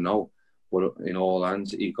he'd want to know, but in all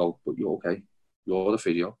hands, he'd go, "But you're okay. You're the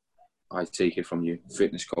physio. I take it from you."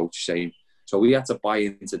 Fitness coach, same. So we had to buy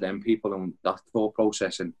into them people and that thought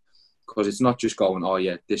process, and because it's not just going, "Oh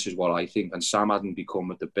yeah, this is what I think." And Sam hadn't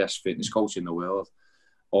become the best fitness coach in the world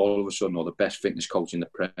all of a sudden, or the best fitness coach in the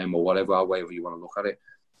Prem, or whatever you want to look at it.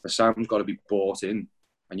 But Sam's got to be bought in,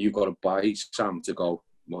 and you've got to buy Sam to go,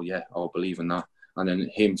 "Well, yeah, I'll believe in that." And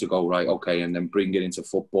then him to go, "Right, okay," and then bring it into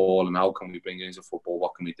football. And how can we bring it into football?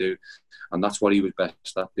 What can we do? And that's what he was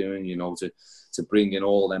best at doing, to bring in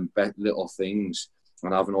all them little things.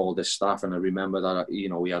 And having all this staff, and I remember that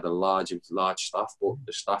we had a large staff, but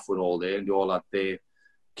the staff were all there, and they all had their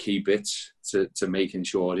key bits to making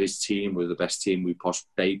sure his team was the best team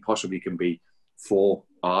they possibly can be for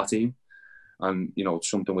our team. And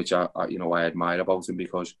something which I admire about him,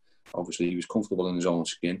 because obviously he was comfortable in his own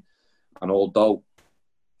skin, and although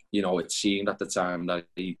you know, it seemed at the time that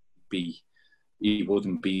he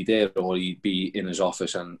wouldn't be there, or he'd be in his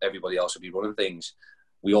office and everybody else would be running things.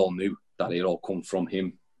 We all knew that it all come from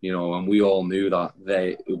him, you know, and we all knew that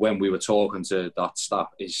when we were talking to that staff,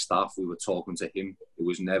 his staff, we were talking to him. It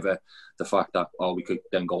was never the fact that, oh, we could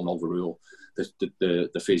then go and overrule the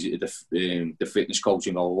fitness coach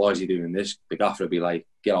and go, why is he doing this? The gaffer would be like,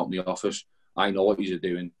 get out in the office. I know what he's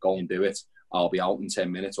doing. Go and do it. I'll be out in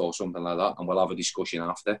 10 minutes or something like that, and we'll have a discussion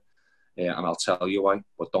after. And I'll tell you why,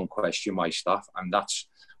 but don't question my staff. And that's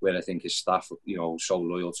where I think his staff, you know, so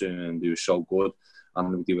loyal to him and they were so good.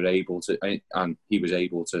 And they were able to, and he was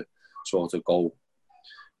able to sort of go,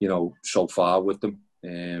 you know, so far with them.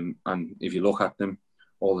 And if you look at them,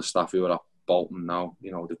 all the staff who are at Bolton now,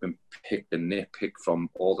 you know, they've been picked and nitpicked from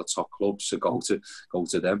all the top clubs to go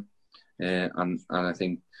to them. And I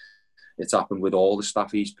think it's happened with all the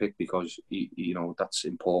staff he's picked because, you know, that's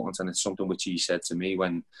important. And it's something which he said to me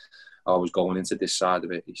when I was going into this side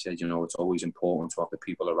of it. He said, you know, it's always important to have the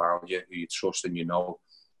people around you who you trust and you know,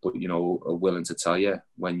 but, you know, are willing to tell you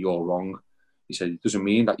when you're wrong. He said, it doesn't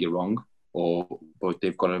mean that you're wrong, but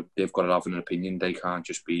they've got to have an opinion. They can't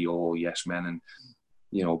just be all yes men and,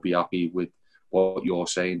 you know, be happy with what you're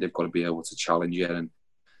saying. They've got to be able to challenge you, and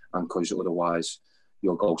because otherwise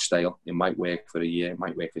you'll go stale. It might work for a year, it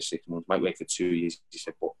might work for 6 months, it might work for 2 years. He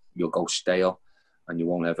said, but you'll go stale and you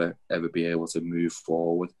won't ever be able to move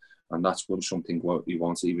forward. And that's something what he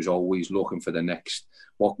wanted. He was always looking for the next,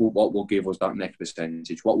 what will give us that next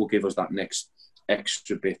percentage? What will give us that next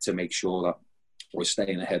extra bit to make sure that we're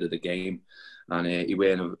staying ahead of the game? And he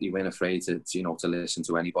weren't afraid to listen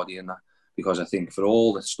to anybody in that, because I think for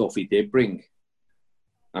all the stuff he did bring,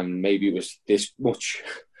 and maybe it was this much,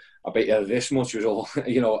 I bet you this much was all,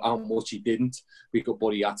 you know, how much he didn't,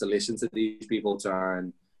 but he had to listen to these people to try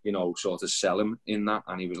and, you know, sort of sell him in that.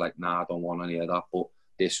 And he was like, nah, I don't want any of that, but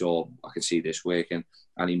this, or I can see this working,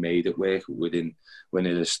 and he made it work within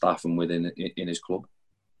his staff and within his club.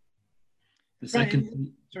 The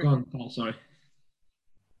second, go on, Paul. Sorry.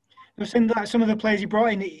 I was saying that some of the players he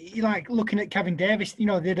brought in, he, like looking at Kevin Davies, you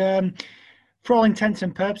know, that for all intents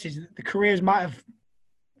and purposes, the careers might have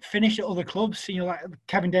finished at other clubs. You know, like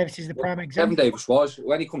Kevin Davies is the prime example. Kevin Davies was,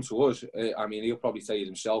 when he comes to us, I mean, he'll probably tell you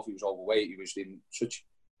himself, he was overweight, he was in such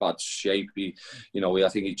bad shape. I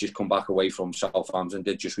think he'd just come back away from Southampton,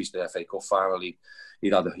 did just reach the FA Cup final.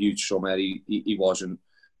 He'd had a huge summer. He wasn't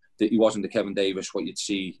the Kevin Davies what you'd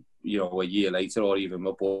see, you know, a year later or even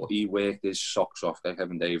more, but he worked his socks off like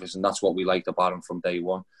Kevin Davies, and that's what we liked about him from day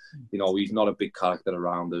one. You know, he's not a big character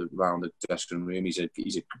around the dressing room. He's a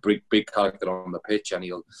big character on the pitch, and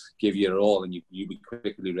he'll give you it all, and you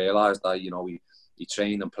quickly realise that, you know, he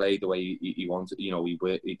trained and played the way he wanted. You know,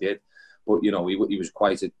 he did. But, you know, he was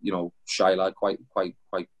quite a, you know, shy lad, quite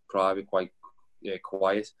private, quite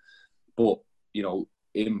quiet. But, you know,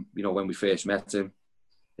 him, you know, when we first met him,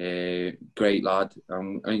 great lad,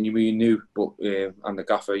 and we knew, but and the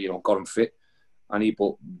gaffer, you know, got him fit.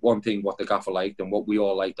 But one thing what the gaffer liked and what we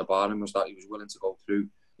all liked about him was that he was willing to go through,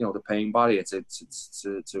 you know, the pain barrier to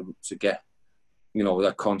get, you know,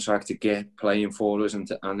 that contract, to get playing for us and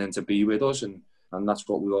then to be with us, and that's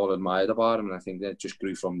what we all admired about him. And I think that just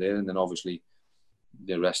grew from there. And then obviously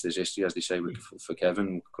the rest is history, as they say, for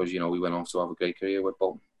Kevin, because, you know, we went on to have a great career with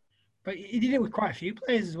Bolton. But he did it with quite a few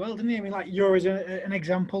players as well, didn't he? I mean, like you're as an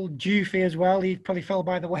example, Dufy as well. He probably fell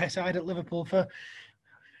by the wayside at Liverpool for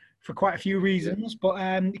quite a few reasons. But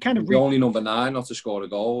kind of the only number 9 not to score a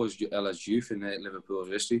goal was Ellis Diouf in Liverpool's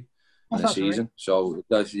history in a season. Right. So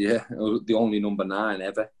that's the only number 9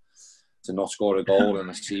 ever to not score a goal in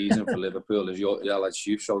a season for Liverpool is Ellis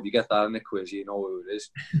Diouf. So if you get that in the quiz, you know who it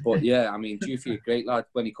is. But yeah, I mean, Diouf, a great lad.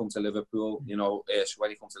 When he comes to Liverpool, you know,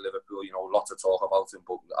 lots of talk about him.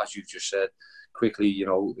 But as you just said, quickly, you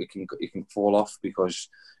know, it can fall off because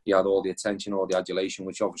he had all the attention, all the adulation,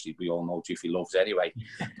 which obviously we all know Diouf loves anyway.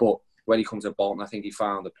 But when he comes to Bolton, I think he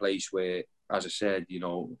found a place where, as I said, you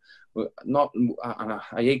know, I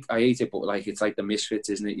hate it, but like it's like the misfits,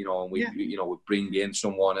 isn't it? You know, and we bring in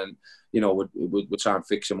someone, and you know, we try and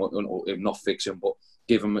fix him, or if not fix him, but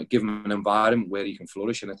give him an environment where he can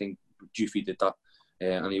flourish. And I think Diouf did that.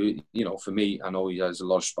 And he, you know, for me, I know he has a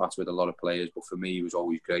lot of spats with a lot of players, but for me, he was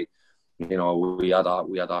always great. You know, we had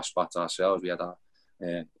our spats ourselves. We had our.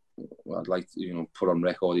 I'd like to, you know, put on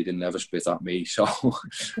record he didn't ever spit at me. So,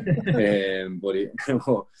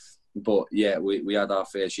 but yeah, we had our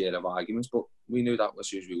fair share of arguments, but we knew that as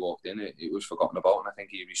soon as we walked in, it was forgotten about, and I think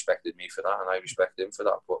he respected me for that, and I respected him for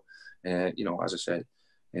that. But you know, as I said,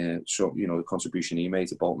 so you know, the contribution he made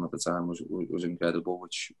to Bolton at the time was incredible,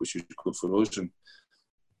 which was good for us, and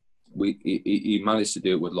he managed to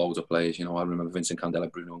do it with loads of players. You know, I remember Vincent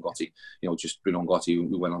Candela, Bruno Ngotti. You know, just Bruno Ngotti,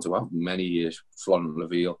 who went on to have many years. Florent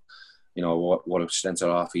Laville. You know, what a centre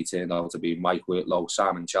half he turned out to be. Mike Whitlow,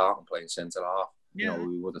 Simon Charlton playing centre half. Yeah. You know,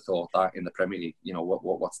 we would have thought that in the Premier League. You know,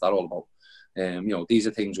 what's that all about? You know, these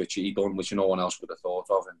are things which he done, which no one else would have thought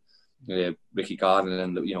of. And Ricky Gardner,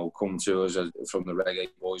 and you know, come to us from the Reggae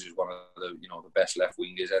Boys as one of the, you know, the best left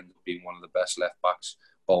wingers, and being one of the best left backs.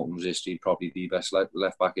 Bolton's history, probably the best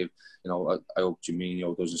left back. If you know, I hope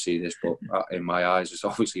Juninho doesn't see this, but in my eyes, it's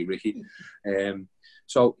obviously Ricky.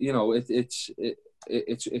 So you know,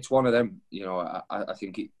 it's one of them. You know, I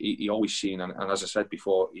think he always seen, and as I said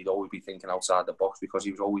before, he'd always be thinking outside the box, because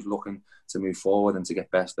he was always looking to move forward and to get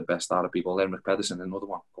the best out of people. Henrik Pedersen, another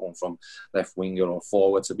one, going from left winger or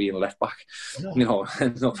forward to being left back. No. You know,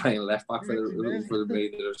 not playing left back for the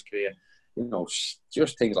remainder of his career. You know,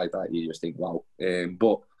 just things like that. You just think, wow.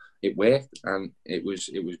 But it worked, and it was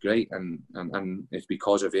great, and it's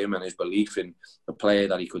because of him and his belief in the player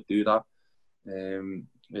that he could do that.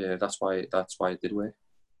 Yeah, that's why it did work.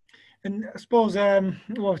 And I suppose what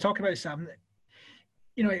we're talking about, Sam,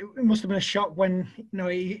 you know, it must have been a shock when, you know,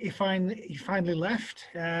 he finally left.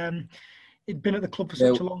 He'd been at the club for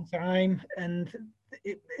such a long time, and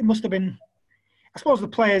it must have been. I suppose the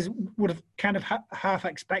players would have kind of half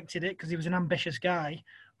expected it because he was an ambitious guy.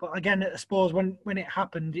 But again, I suppose when it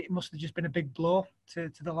happened, it must have just been a big blow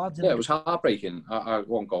to the lads. Yeah, it was heartbreaking. I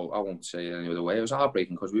won't say it any other way. It was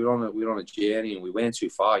heartbreaking because we were on a journey and we weren't too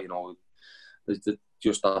far. You know,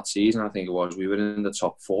 just that season, I think it was, we were in the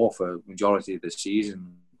top 4 for the majority of the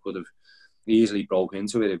season. Could have easily broke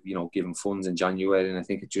into it if, you know, given funds in January. And I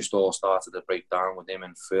think it just all started to break down with him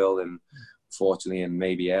and Phil, and fortunately, and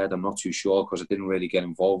maybe Ed. I'm not too sure because I didn't really get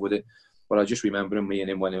involved with it. But I just remember me and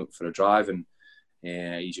him went out for a drive, and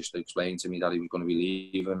he just explained to me that he was going to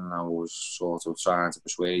be leaving, and I was sort of trying to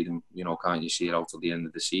persuade him, you know, can't you see it out till the end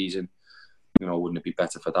of the season? You know, wouldn't it be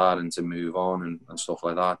better for that and to move on and stuff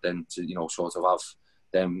like that, than to, you know, sort of have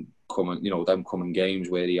them coming games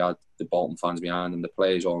where he had the Bolton fans behind him, the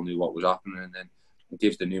players all knew what was happening, and then it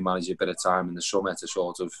gives the new manager a bit of time in the summer to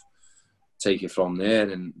sort of take it from there.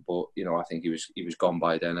 But you know, I think he was gone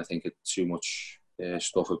by then. I think too much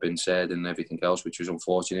stuff had been said and everything else, which was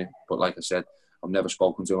unfortunate. But like I said, I've never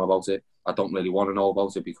spoken to him about it. I don't really want to know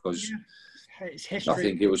about it because it's history. I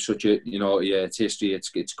think it was such a, you know, yeah, it's history.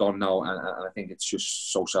 It's gone now, and I think it's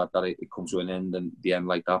just so sad that it comes to an end and the end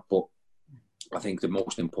like that. But I think the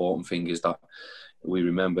most important thing is that we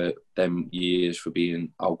remember them years for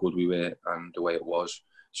being how good we were and the way it was.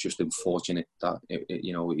 It's just unfortunate that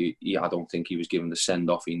you know, I don't think he was given the send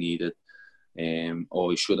off he needed, or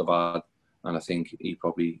he should have had. And I think he'll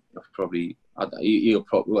probably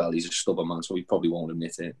well, he's a stubborn man, so he probably won't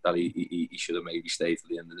admit it, that he should have maybe stayed for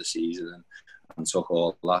the end of the season and took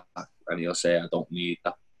all that, and he'll say, I don't need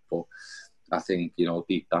that. But I think, you know,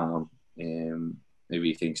 deep down, maybe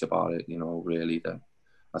he thinks about it, you know, really, that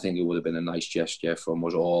I think it would have been a nice gesture from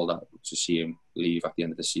us all, that to see him leave at the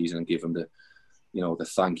end of the season and give him the, you know, the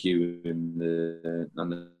thank you and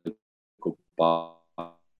the goodbye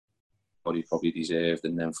what he probably deserved,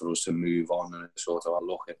 and then for us to move on and sort of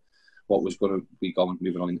look at what was going to be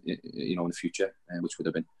moving on, you know, in the future, which would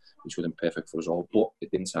have been perfect for us all. But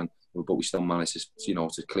it didn't, but we still managed to, you know,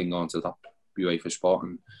 to cling on to that UEFA spot,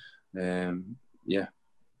 and it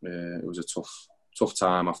was a tough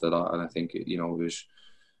time after that, and I think, you know,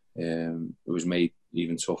 it was made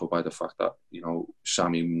even tougher by the fact that, you know,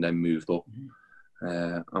 Sammy then moved up,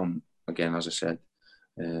 again, as I said,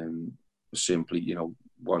 simply, you know,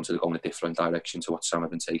 wanted to go in a different direction to what Sam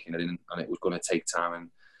had been taking it in, and it was going to take time, and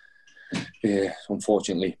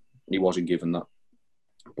unfortunately he wasn't given that.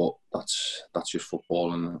 But that's just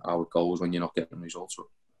football and how it goes when you're not getting results.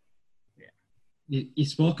 Yeah. You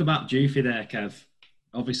spoke about Dufy there, Kev.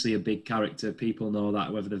 Obviously a big character. People know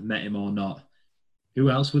that whether they've met him or not. Who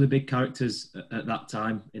else were the big characters at that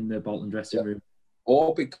time in the Bolton dressing room?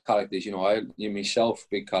 All big characters, you know. Myself,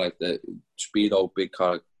 big character. Speedo, big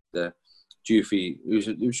character. Dufy,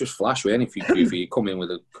 it was just flash, really. If Dufy come in with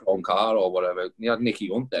a chrome car or whatever, you had Nicky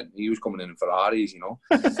Hunt then. He was coming in Ferraris, you know.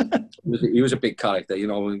 he was a big character, you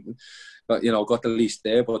know. But, you know, got the least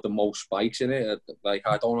there, but the most spikes in it. Like,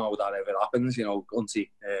 I don't know how that ever happens, you know, Hunty.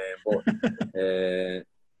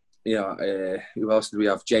 Who else did we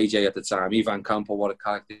have? JJ at the time. Ivan Campo, what a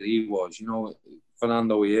character he was. You know,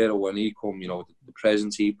 Fernando Hierro, when he come, you know, the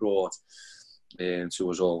presence he brought to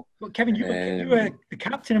us all. But Kevin, you were the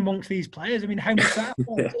captain amongst these players. I mean, how much that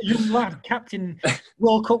was? A young lad, captain,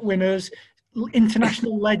 World Cup winners,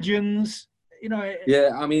 international legends. you know.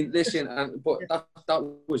 Yeah, I mean, listen, but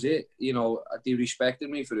that was it. You know, they respected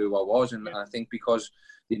me for who I was, and I think because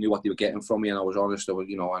they knew what they were getting from me, and I was honest.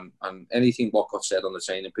 You know, and anything what got said on the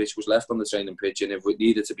training pitch was left on the training pitch, and if it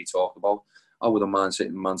needed to be talked about, I would have mind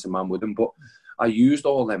sitting man to man with them. But I used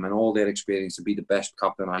all them and all their experience to be the best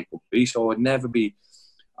captain I could be. So I'd never be.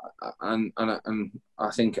 And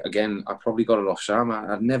I think again, I probably got it off Sam.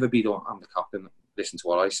 I'd never be I'm the captain. Listen to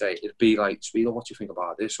what I say. It'd be like, Speedo, what do you think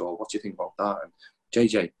about this, or what do you think about that? And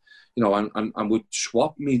JJ, you know, and would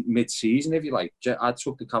swap me mid-season if you like. I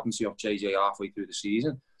took the captaincy off JJ halfway through the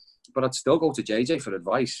season, but I'd still go to JJ for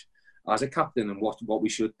advice as a captain and what we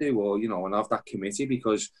should do, or you know, and have that committee,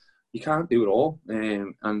 because you can't do it all.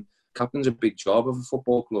 And captain's a big job of a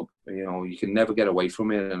football club. You know, you can never get away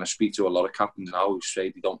from it. And I speak to a lot of captains now who say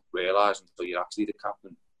they don't realise until you're actually the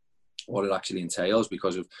captain what it actually entails,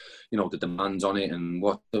 because of, you know, the demands on it and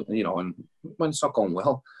what, you know, and when it's not going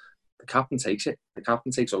well, the captain takes it. The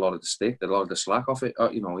captain takes a lot of the stick, a lot of the slack off it.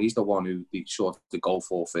 You know, he's the one who they sort of to go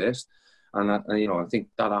for first. And you know, I think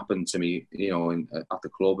that happened to me, you know, at the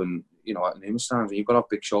club, and you know, at numerous times. And you've got to have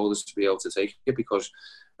big shoulders to be able to take it, because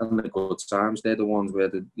in the good times, they're the ones where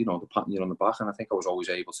they're patting you on the back. And I think I was always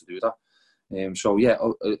able to do that. So yeah,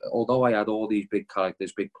 although I had all these big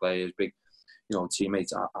characters, big players, big, you know,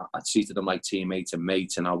 teammates, I treated them like teammates and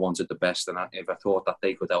mates, and I wanted the best. And if I thought that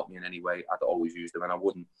they could help me in any way, I'd always use them. And I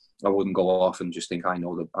wouldn't go off and just think I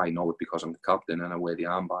know it because I'm the captain and I wear the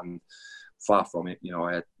armband. Far from it. You know,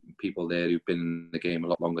 I had people there who've been in the game a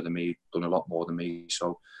lot longer than me, done a lot more than me.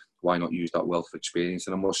 So why not use that wealth of experience?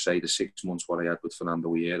 And I must say, the 6 months what I had with Fernando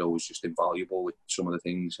Hierro was just invaluable with some of the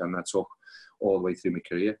things, and I took all the way through my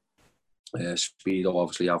career. Speedo,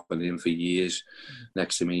 obviously, I've been in for years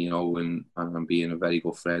next to me, you know, and being a very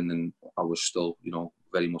good friend, and I was still, you know,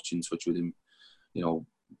 very much in touch with him, you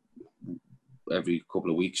know, every couple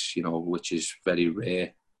of weeks, you know, which is very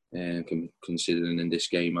rare. Considering in this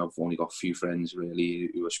game, I've only got a few friends really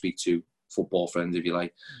who I speak to, football friends, if you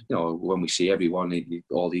like. You know, when we see everyone,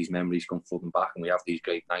 all these memories come flooding back, and we have these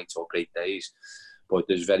great nights or great days. But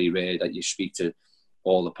it's very rare that you speak to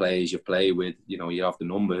all the players you play with. You know, you have the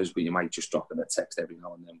numbers, but you might just drop them a text every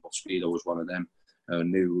now and then. But Speedo was one of them. I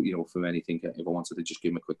knew, you know, from anything, if I wanted to just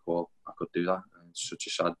give him a quick call, I could do that. And it's such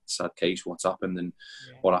a sad case what's happened, and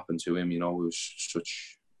what happened to him, you know, was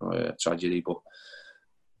such a tragedy. But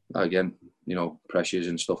again, you know, pressures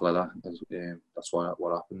and stuff like that. That's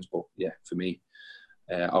what happens. But yeah, for me,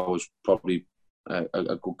 I was probably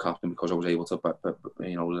a good captain because I was able to,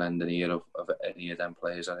 you know, lend an ear of any of them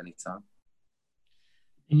players at any time.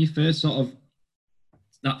 In your first sort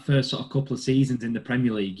of couple of seasons in the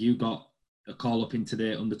Premier League, you got a call up into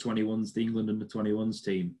the under-21s, the England under-21s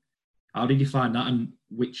team. How did you find that, and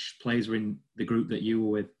which players were in the group that you were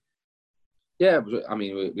with? Yeah, I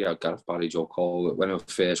mean, we had Gareth Barry, Joe Cole. When I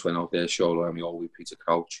first went out there, Shola Amioli, Peter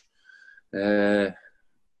Crouch. But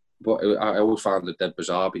I always found it dead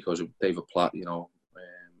bizarre because of David Platt, you know,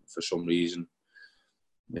 for some reason.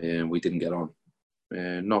 We didn't get on.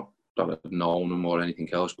 Not that I'd known him or anything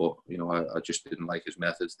else, but, you know, I just didn't like his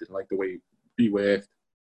methods, didn't like the way he worked.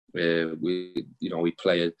 We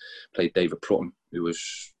played David Prutton, who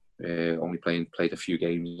was only played a few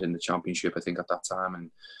games in the Championship, I think, at that time,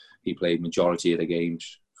 and he played majority of the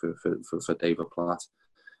games for David Platt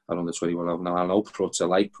at under-21 level. Now, I know Prutz, I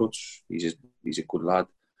like Prutz. He's a good lad.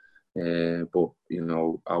 But, you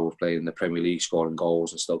know, I was playing in the Premier League, scoring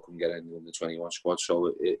goals, and still couldn't get in the under-21 squad.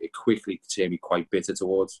 So it quickly turned me quite bitter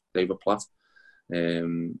towards David Platt,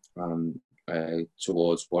 and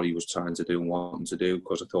towards what he was trying to do and wanting to do,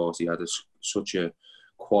 because I thought he had such a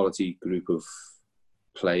quality group of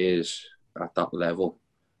players at that level.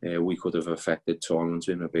 We could have affected tournaments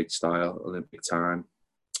in a big style, Olympic time,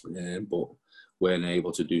 but weren't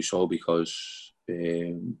able to do so because,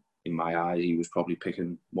 in my eyes, he was probably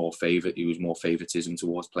picking more favourite. He was more favouritism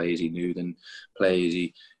towards players he knew than players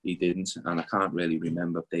he didn't. And I can't really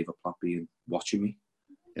remember David Platt watching me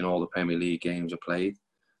in all the Premier League games I played.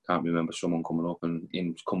 Can't remember someone coming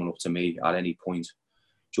up to me at any point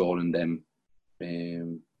during them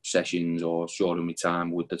sessions or during my time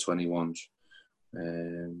with the 21s. Do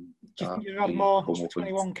you think you'd had more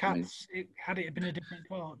 21 caps had it been a different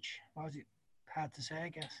coach? Or is it hard to say, I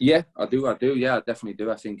guess? Yeah, I do. Yeah, I definitely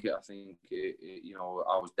do. I think you know,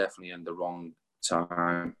 I was definitely in the wrong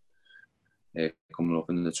time coming up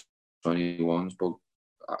in the 21s. But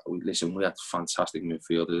listen, we had fantastic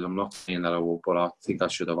midfielders. I'm not saying that I will, but I think I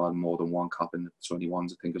should have had more than one cap in the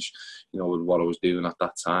 21s. I think, you know, with what I was doing at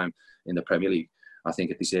that time in the Premier League, I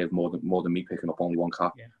think it deserved more than me picking up only one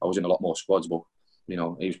cap. Yeah. I was in a lot more squads, but you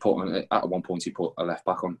know, he was putting at one point he put a left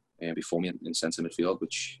back on before me in centre midfield,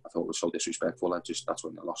 which I thought was so disrespectful. That's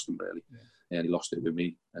when I lost him really, and he lost it with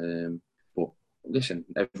me. But listen,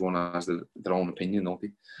 everyone has their own opinion, don't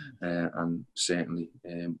they? And certainly,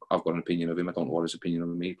 I've got an opinion of him. I don't know what his opinion of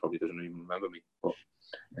me. He probably doesn't even remember me, but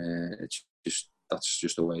it's just that's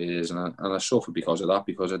just the way it is, and I suffered because of that,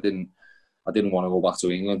 because I didn't want to go back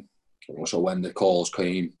to England. So when the calls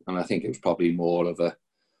came, and I think it was probably more of a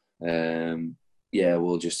yeah,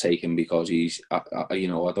 we'll just take him because he's, you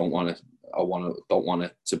know, I don't want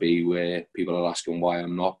it to be where people are asking why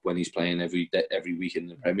I'm not, when he's playing every week in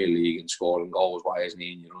the Premier League and scoring goals. Why isn't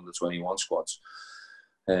he in your under 21 squads?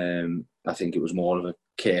 I think it was more of a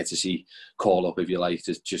courtesy call up, if you like,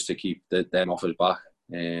 just to keep them offers back,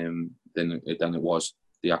 than it was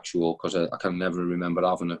the actual. Because I can never remember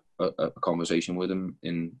having a conversation with him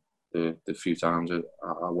in the few times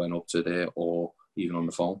I went up to there, or even on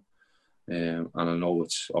the phone. And I know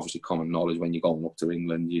it's obviously common knowledge when you're going up to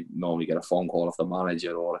England, you normally get a phone call off the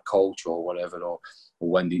manager or a coach or whatever, or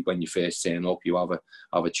when you first turn up, you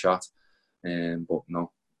have a chat. But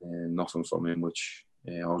no, nothing from him, which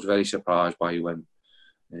I was very surprised by when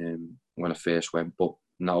I first went. But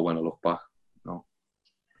now when I look back, no,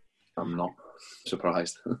 I'm not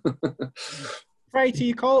surprised. Prior to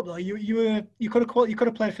your call up, though, you could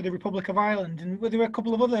have played for the Republic of Ireland, and there were a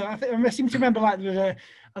couple of other. I seem to remember like there was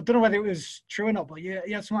I don't know whether it was true or not, but you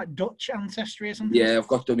had some like Dutch ancestry or something. Yeah, I've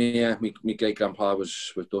got them. Yeah, my great grandpa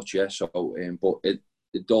was Dutch. Yeah, so but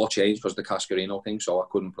it all changed because the Cascarino thing, so I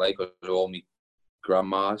couldn't play because of all my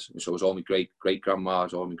grandmas. So it was all my great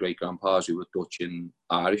grandmas, all my great grandpas who were Dutch and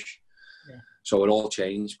Irish. Yeah. So it all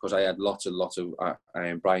changed because I had lots of.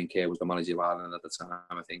 Brian Kerr was the manager of Ireland at the time,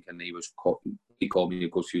 I think, and he called me a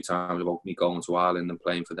good few times about me going to Ireland and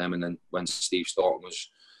playing for them. And then when Steve Staunton was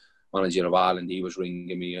manager of Ireland, he was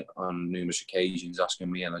ringing me on numerous occasions asking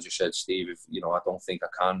me, and I just said, Steve, if you know, I don't think I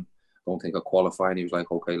can. I don't think I qualify. And he was like,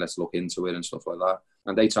 okay, let's look into it and stuff like that.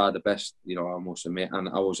 And they tried the best, you know, I must admit. And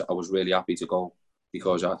I was really happy to go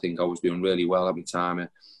because I think I was doing really well at my time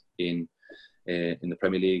in the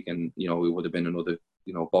Premier League, and you know, it would have been another,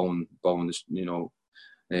 you know, bone, you know,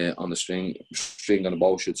 on the string on the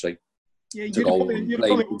bow, should say. Yeah, to go and play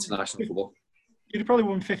international football. You'd have probably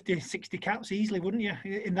won 50, 60 caps easily, wouldn't you,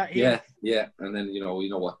 in that year? Yeah. And then you know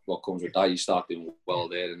what comes with that. You start doing well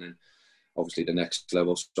there, and then obviously the next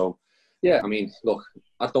level. So yeah, I mean, look,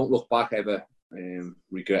 I don't look back ever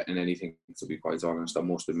regretting anything, to be quite honest. I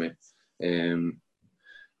must admit,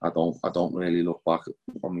 I don't really look back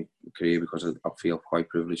on my career because I feel quite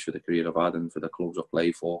privileged for the career I've had and for the clubs I've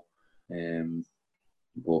played for.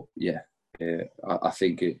 But yeah, I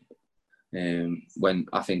think it.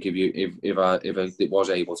 If I was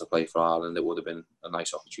able to play for Ireland, it would have been a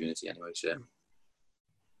nice opportunity anyway. So. Do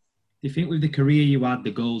you think with the career you had,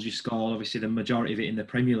 the goals you scored, obviously the majority of it in the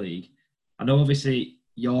Premier League, I know obviously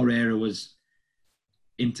your era was,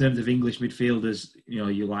 in terms of English midfielders, you know,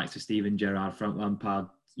 you liked Steven Gerrard, Frank Lampard,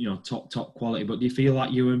 you know, top quality, but do you feel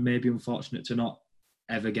like you were maybe unfortunate to not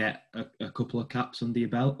ever get a couple of caps under your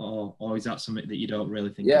belt, or is that something that you don't really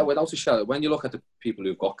think? Yeah, without a shadow. When you look at the people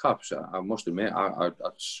who've got caps, I must admit, I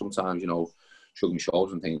sometimes, you know, shrug my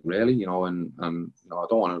shoulders and think, really, you know, and you know, I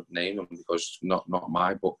don't want to name them because not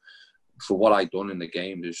mine, but for what I've done in the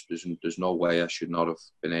game, there's no way I should not have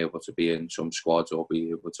been able to be in some squads or be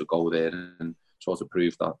able to go there and sort of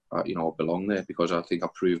prove that you know, I belong there, because I think I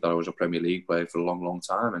proved that I was a Premier League player for a long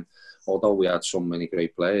time. And although we had so many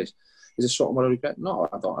great players, is it something I regret? No,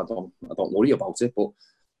 I don't worry about it. But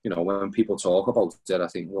you know, when people talk about it, I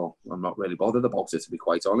think, well, I'm not really bothered about it, to be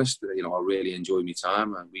quite honest. You know, I really enjoy my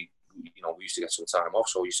time, and we used to get some time off,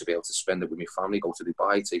 so I used to be able to spend it with my family, go to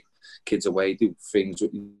Dubai, take kids away, do things,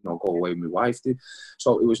 you know, go away with my wife.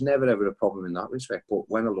 So it was never ever a problem in that respect. But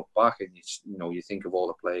when I look back and you think of all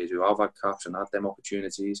the players who have had caps and had them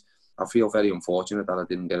opportunities, I feel very unfortunate that I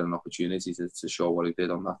didn't get an opportunity to show what I did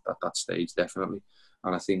on that stage, definitely.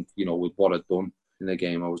 And I think, you know, with what I'd done in the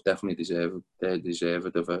game, I was definitely deserved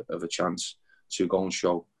of a chance to go and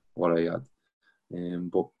show what I had.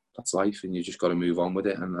 But that's life, and you just got to move on with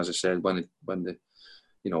it. And as I said, when it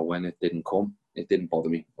didn't come, it didn't bother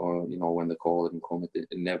me. Or you know, when the call didn't come, it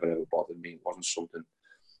never ever bothered me. It wasn't something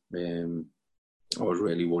I was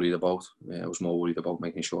really worried about. I was more worried about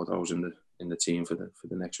making sure that I was in the team for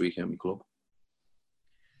the next weekend at my club.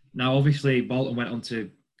 Now, obviously, Bolton went on to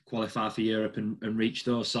qualify for Europe and reach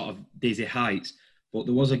those sort of dizzy heights. But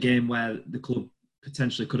there was a game where the club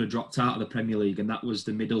potentially could have dropped out of the Premier League, and that was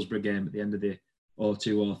the Middlesbrough game at the end of the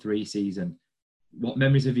 02-03 season. What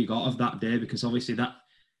memories have you got of that day? Because obviously that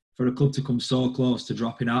for a club to come so close to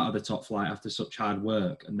dropping out of the top flight after such hard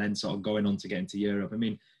work and then sort of going on to get into Europe, I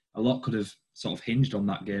mean, a lot could have sort of hinged on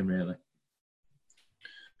that game, really.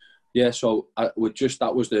 Yeah, so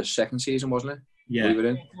that was the second season, wasn't it? Yeah. We were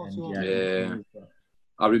in. Yeah.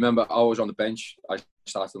 I remember I was on the bench. I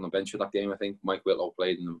started on the bench for that game. I think Mike Whitlow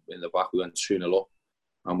played in the back. We went 2-0 up,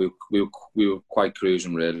 and we were quite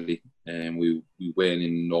cruising really, and we weren't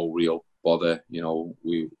in no real bother. You know,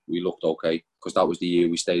 we looked okay because that was the year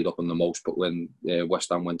we stayed up on the most. But when West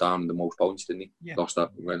Ham went down the most points, didn't he? Yeah. Lost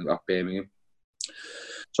that when at Birmingham.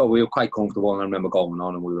 So we were quite comfortable, and I remember going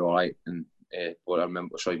on, and we were all right. And but I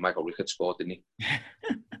remember, Michael Ricketts scored, didn't he?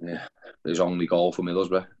 Yeah, his only goal for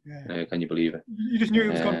Middlesbrough. Yeah. Can you believe it? You just knew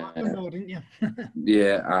it was going to happen, though, didn't you?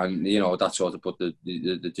 Yeah, and you know that sort of put the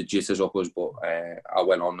jitters up us. But I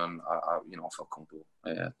went on, and I felt comfortable.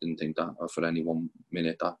 I didn't think that for any 1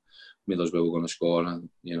 minute that Middlesbrough were going to score, and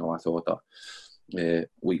I thought that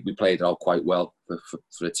we played it out quite well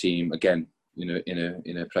for a team again.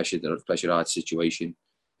 In a pressurized situation,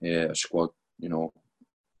 a squad.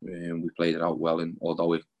 We played it out well, and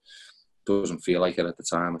although it doesn't feel like it at the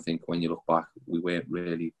time, I think when you look back, we weren't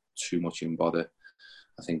really too much in bother.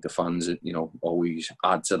 I think the fans, always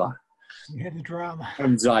add to that. Yeah, the drama,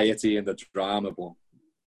 anxiety, and the drama. But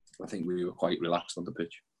I think we were quite relaxed on the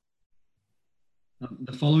pitch.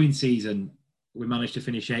 The following season, we managed to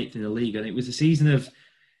finish 8th in the league, and it was a season of,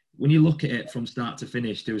 when you look at it from start to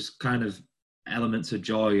finish, there was kind of elements of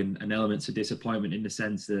joy and elements of disappointment in the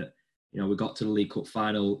sense that, we got to the League Cup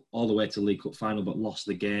final, all the way to the League Cup final, but lost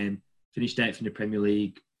the game, finished 8th in the Premier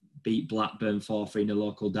League, beat Blackburn 4-3 in the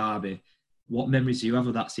local derby. What memories do you have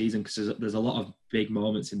of that season? Because there's a lot of big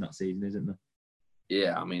moments in that season, isn't there?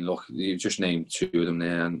 Yeah, I mean, look, you've just named 2 of them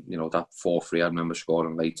there, and, that 4-3, I remember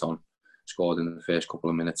scoring late on, scored in the first couple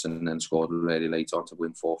of minutes, and then scored really late on to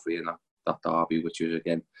win 4-3 in that derby, which was,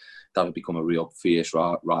 again, that had become a real fierce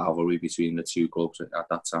rivalry between the 2 clubs at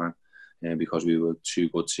that time. Because we were 2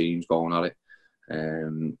 good teams going at it,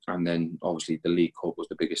 and then obviously the League Cup was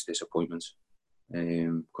the biggest disappointment,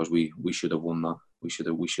 because we should have won that. We should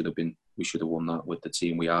have won that with the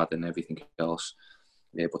team we had and everything else.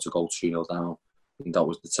 But to go 2-0 down, I think that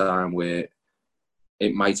was the time where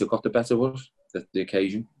it might have got the better of us, the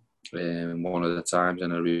occasion. One of the times,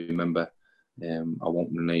 and I remember, I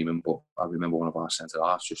won't name him, but I remember one of our centre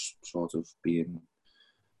halves just sort of being.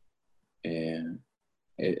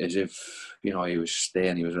 As if, he was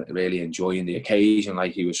staying, he was really enjoying the occasion,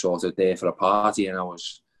 like he was sort of there for a party, and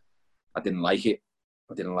I didn't like it.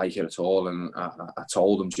 I didn't like it at all, and I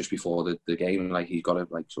told him just before the game, like, he's got to,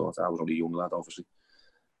 like, sort of, I was only a young lad, obviously,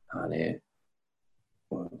 and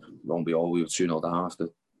lo and behold, we were 2-0 down after,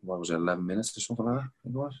 11 minutes or something like that, I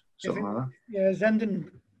think it was, something like that. Yeah,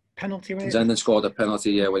 Zenden penalty. Zenden scored a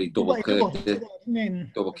penalty, where he double kicked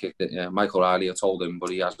it. Yeah, Michael Riley, I told him, but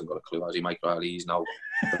he hasn't got a clue, has he? Michael Riley, he's now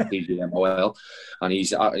PGMOL, and he's,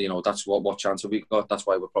 that's what chance have we got? That's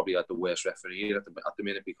why we're probably at the worst referee at the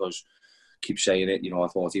minute, because keep saying it, I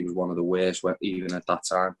thought he was one of the worst, even at that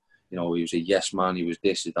time. He was a yes man, he was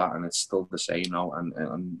this and that, and it's still the same now. And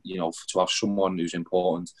to have someone who's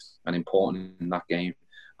important in that game,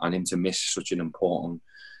 and him to miss such an important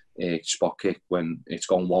spot kick when it's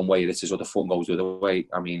going one way, it's his other foot goes the other way.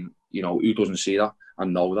 I mean, who doesn't see that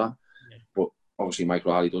and know that? Yeah. But obviously Mike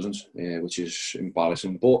Riley doesn't, which is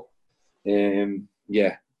embarrassing. But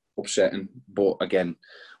upsetting. But again,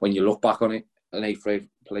 when you look back on it, an 8th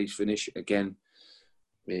place finish again,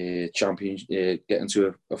 champions, getting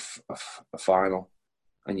to a final,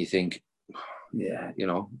 and you think,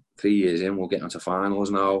 3 years in, we're getting to finals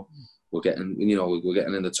now. We're getting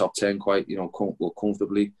in the top 10 quite,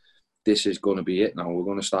 comfortably. This is going to be it now. We're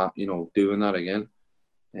going to start, doing that again.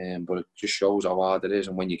 But it just shows how hard it is.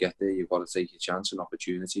 And when you get there, you've got to take your chance and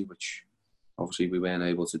opportunity, which obviously we weren't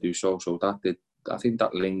able to do so. So I think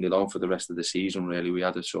that lingered on for the rest of the season, really. We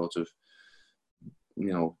had a sort of,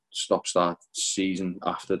 stop-start season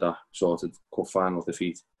after that sort of cup final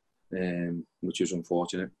defeat, which is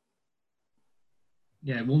unfortunate.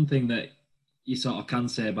 Yeah, one thing that you sort of can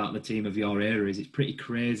say about the team of your era is it's pretty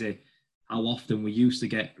crazy how often we used to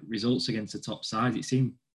get results against the top sides. It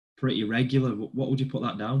seemed pretty regular. What would you put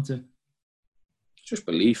that down to? Just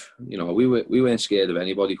belief. We weren't scared of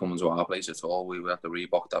anybody coming to our place at all. We were at the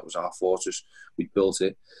Reebok. That was our fortress. We built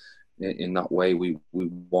it in that way. We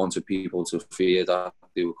wanted people to fear that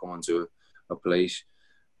they were coming to a place.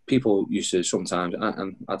 people used to sometimes,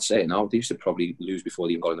 and I'd say it now, they used to probably lose before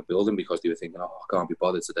they even got in the building because they were thinking, oh, I can't be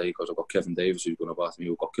bothered today because I've got Kevin Davis who's going to bat me,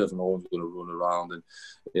 we've got Kevin Owens who's going to run around and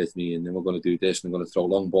hit me, and then we're going to do this, and we're going to throw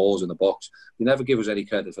long balls in the box. They never give us any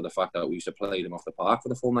credit for the fact that we used to play them off the park for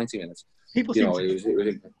the full 90 minutes. People you know,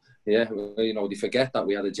 they forget that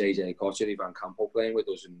we had a JJ Kocher, Ivan Campo playing with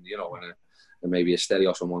us, and you know, and maybe a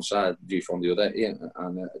Stelios on one side, Duke on the other, yeah,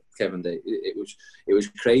 and Kevin Day. It was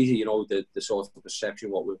crazy, you know, the sort of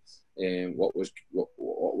perception what was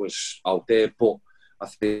out there. But I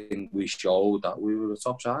think we showed that we were the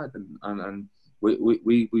top side, and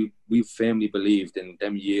we firmly believed in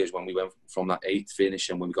them years when we went from that 8th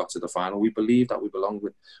finish and when we got to the final. We believed that we belonged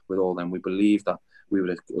with all them. We believed that we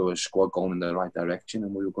were a squad going in the right direction,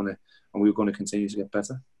 and we were going to continue to get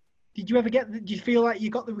better. Did you feel like you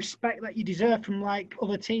got the respect that you deserve from like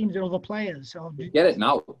other teams and other players? We get it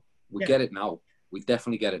now. Get it now. We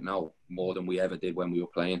definitely get it now more than we ever did when we were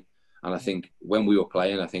playing. And I think when we were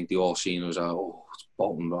playing, I think they all seen us, it's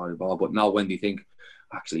Bolton, blah, blah, blah. But now when they think,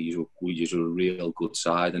 actually, we just are a real good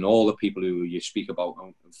side, and all the people who you speak about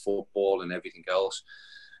in football and everything else,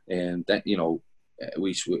 and that, you know,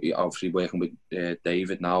 we obviously working with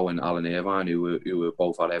David now and Alan Irvine, who were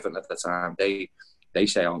both at Everton at the time. They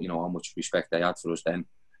say, you know, how much respect they had for us then,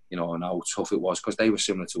 you know, and how tough it was because they were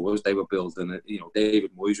similar to us. They were building it. You know,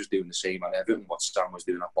 David Moyes was doing the same at Everton, what Sam was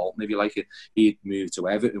doing at Bolton. If you like it, he'd moved to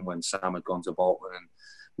Everton when Sam had gone to Bolton, and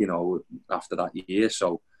you know, after that year.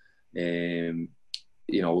 So, you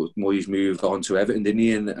know, Moyes moved on to Everton, didn't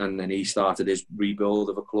he? And then he started his rebuild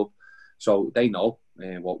of a club. So they know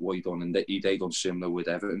what he done, and they done similar with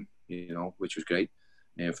Everton, you know, which was great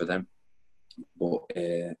for them. But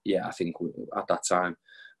yeah, I think at that time,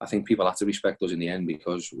 I think people had to respect us in the end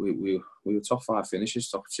because we were top 5 finishes,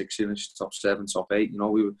 top 6 finishes, top 7, top 8. You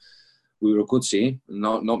know, we were a good team.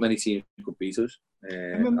 Not many teams could beat us,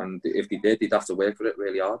 and if they did, they'd have to work for it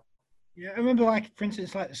really hard. Yeah, I remember, like, for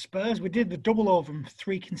instance, like the Spurs, we did the double over them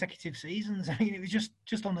 3 consecutive seasons. I mean, it was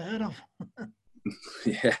just unheard of.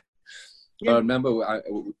 Yeah. I remember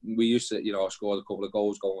we used to, you know, score a couple of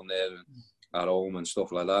goals going there at home and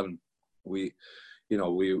stuff like that, and we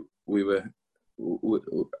were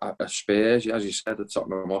at Spurs, as you said, at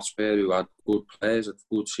Tottenham Hotspur, who had good players, had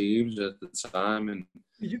good teams at the time, and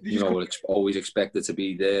you know, always expected to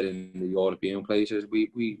be there in the European places. We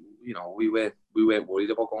weren't worried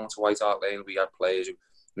about going to White Hart Lane. We had players who,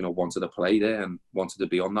 you know, wanted to play there and wanted to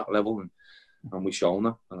be on that level, and we shown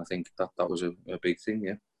that. And I think that was a big thing,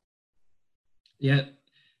 yeah. Yeah.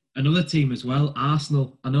 Another team as well,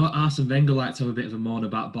 Arsenal. I know Arsene Wenger liked to have a bit of a moan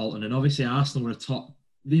about Bolton, and obviously Arsenal were a top,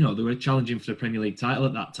 you know, they were challenging for the Premier League title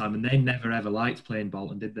at that time, and they never ever liked playing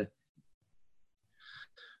Bolton, did they?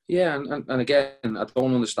 Yeah, and again, I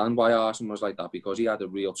don't understand why Arsenal was like that, because he had a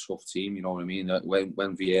real tough team, you know what I mean?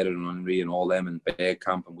 When Vieira and Henry and all them and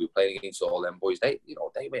Bergkamp, and we were playing against all them boys, they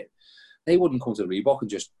wouldn't come to Reebok and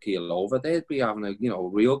just keel over. They'd be having a, you know,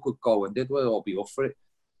 real good go, and they'd all be up for it.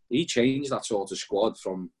 He changed that sort of squad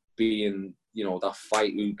from being, you know, that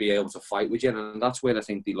fight, who'd be able to fight with you, and that's where I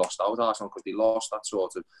think they lost out, Arsenal, because they lost that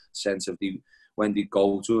sort of sense of when they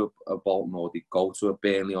go to a Bolton or they go to a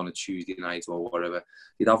Burnley on a Tuesday night or whatever,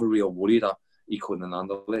 they'd have a real worry that he couldn't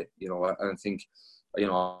handle it, you know. And I think, you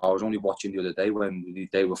know, I was only watching the other day when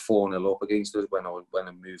they were 4-0 up against us when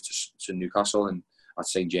I moved to Newcastle, and at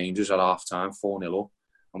St James's at half time, 4-0 up,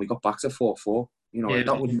 and we got back to 4-4. You know,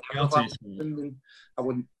 that would never have happened.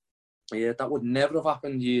 That would never have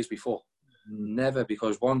happened years before. Never,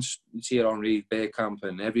 because once Thierry Henry, Bergkamp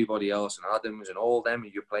and everybody else and Adams and all them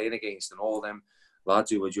you're playing against and all them lads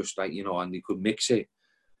who were just like, you know, and they could mix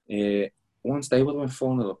it. Once they would have been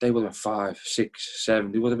 4-0 up, they would have been 5, 6,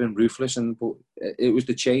 7. They would have been ruthless, but it was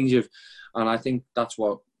the change of, and I think that's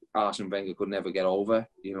what Arsene Wenger could never get over.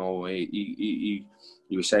 You know, he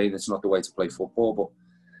was saying it's not the way to play football,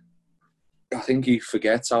 but I think he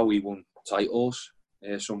forgets how he won titles.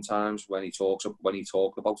 Sometimes when he talked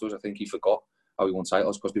about us, I think he forgot how he won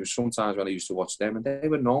titles, because there was sometimes when I used to watch them and they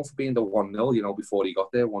were known for being the 1-0, you know, before he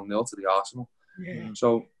got there, 1-0 to the Arsenal. Yeah.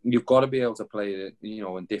 So you've got to be able to play it, you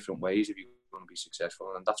know, in different ways if you're going to be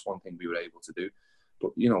successful, and that's one thing we were able to do.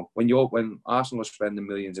 But you know, when Arsenal are spending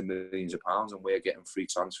millions and millions of pounds and we're getting free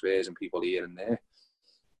transfers and people here and there,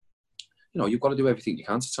 you know, you've got to do everything you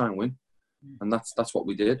can to try and win. And that's what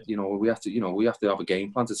we did. You know, we have to have a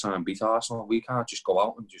game plan to try and beat Arsenal. We can't just go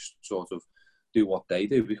out and just sort of do what they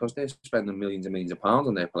do, because they're spending millions and millions of pounds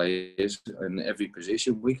on their players in every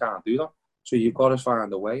position. We can't do that. So you've got to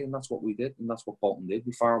find a way, and that's what we did, and that's what Bolton did.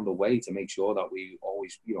 We found a way to make sure that we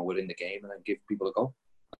always, you know, we're in the game and then give people a go.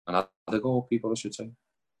 And other goal people, I should say.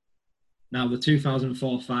 Now, the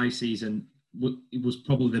 2004-5 season, it was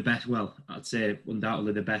probably the best. Well, I'd say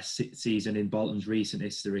undoubtedly the best season in Bolton's recent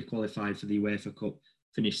history. Qualified for the UEFA Cup,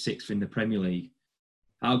 finished 6th in the Premier League.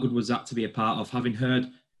 How good was that to be a part of? Having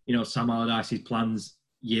heard, Sam Allardyce's plans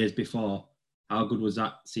years before, how good was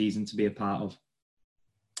that season to be a part of?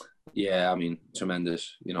 Yeah, I mean,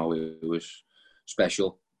 tremendous. It was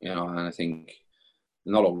special. And I think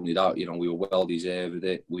not only that, we were well deserved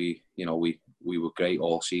it. We were great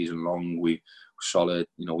all season long. We were solid.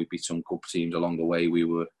 We beat some cup teams along the way.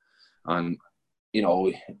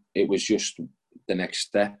 It was just the next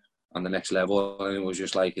step and the next level. And it was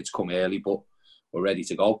just like, it's come early, but we're ready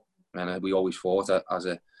to go. And we always thought that as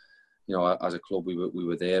a club, we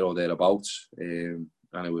were there or thereabouts. And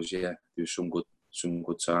it was, there was some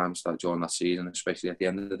good times that during that season, especially at the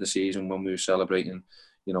end of the season when we were celebrating,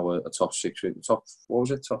 a top six, top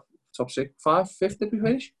 6, 5, 5th did we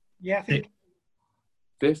finish? Yeah, I think.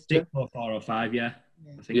 5th, 6 or 4 or 5, yeah.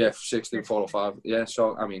 I think. Yeah, 6th and 4 or 5. Yeah,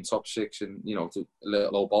 so I mean, top 6 and to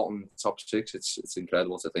little old Bolton, top 6. It's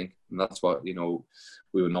incredible to think, and that's what we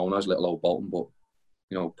were known as, little old Bolton, but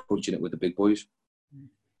punching it with the big boys.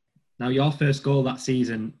 Now, your first goal that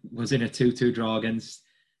season was in a 2-2 draw against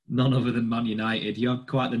none other than Man United. You had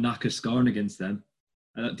quite the knack of scoring against them.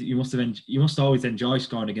 You must always enjoy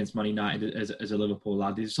scoring against Man United as a Liverpool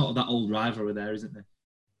lad. There's sort of that old rivalry there, isn't there?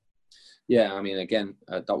 Yeah, I mean, again,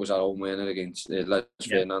 that was our own winner against Les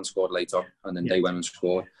Ferdinand scored later, and then they went and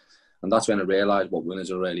scored, and that's when I realised what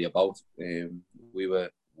winners are really about. I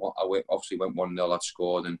obviously went 1-0, I'd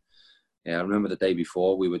scored, and I remember the day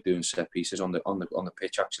before we were doing set pieces on the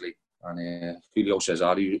pitch actually, and Julio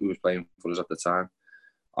Cesare, who was playing for us at the time,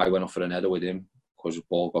 I went off for an header with him because the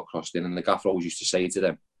ball got crossed in, and the gaffer always used to say to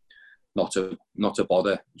them not to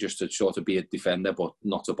bother, just to sort of be a defender, but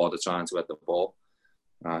not to bother trying to head the ball.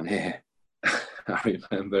 And I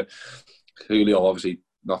remember Julio obviously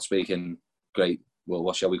not speaking great. Well,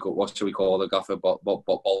 what shall we call the gaffer?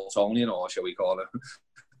 Boltonian, or shall we call him?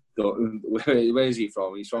 Where is he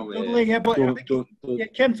from? He's from Dudley, but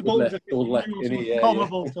Kent Bolton's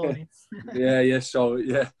Boltonian.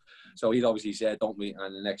 So he'd obviously said, "Don't we?"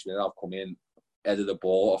 And the next minute I've come in, headed the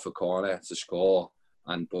ball off a corner to score.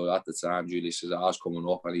 But at the time, Julius Caesar's coming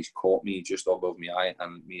up and he's caught me just above my eye,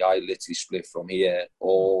 and my eye literally split from here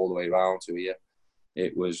all the way round to here.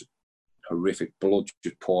 It was horrific, blood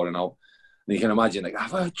just pouring out. And you can imagine,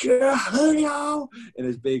 like, Julio, in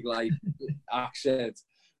his big, like, accent,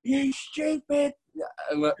 "You stupid,"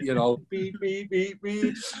 beep, beep, beep,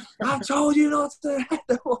 beep. "I told you not to hit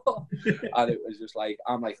the ball." And it was just like,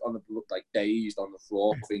 I'm like dazed on the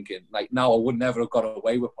floor, thinking, like, now I would never have got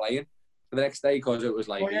away with playing for the next day, because it was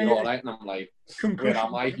like, you're all right, and I'm like, where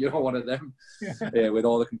am I? One of them, with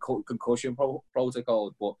all the concussion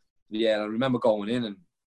protocols. But yeah, I remember going in, and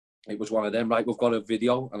it was one of them. Right, we've got a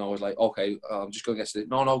video, and I was like, okay, I'm just gonna get to it.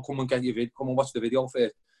 No, come and get your video. Come and watch the video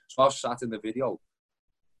first. So I've sat in the video,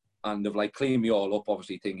 and they've like cleaned me all up,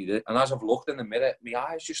 obviously thinking it. And as I've looked in the mirror, my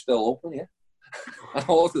eyes just still open here. And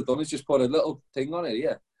all they've done is just put a little thing on it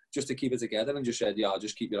here, just to keep it together, and just said, "Yeah,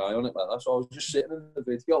 just keep your eye on it like that." So I was just sitting in the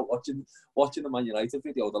video, watching the Man United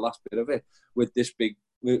video, the last bit of it, with this big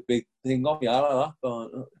thing on me, like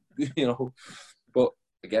that. But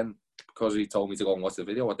again, because he told me to go and watch the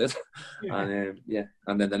video, I did. And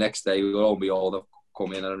and then the next day we were all have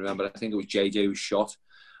come in, and I remember, I think it was JJ who shot,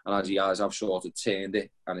 and I've sort of turned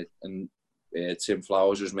it, and Tim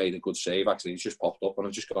Flowers has made a good save. Actually, he's just popped up, and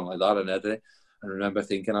I've just gone like that and headed it. And I remember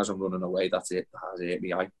thinking as I'm running away, that's it, that has hit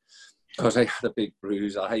me eye. Because I had a big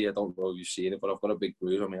bruise. I don't know if you've seen it, but I've got a big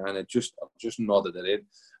bruise on my eye, and I just nodded it in.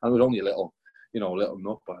 And it was only a little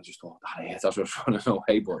nut, but I just thought, that hit, that's what's running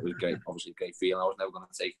away. But it was great, obviously great feeling. I was never going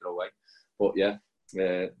to take it away. But yeah,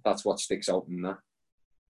 that's what sticks out in that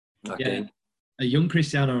game. A young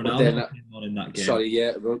Cristiano Ronaldo came on in that game. Sorry,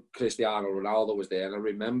 yeah, Cristiano Ronaldo was there. And I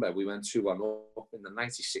remember we went 2-1 up in the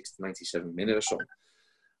 96th, 97th minute or something.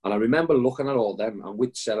 And I remember looking at all them, and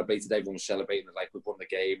we'd celebrated, everyone was celebrating, like, we've won the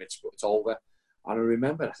game, it's over. And I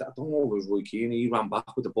remember, I don't know if it was Roy Keane, he ran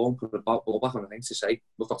back with the ball and put the ball back on the thing to say,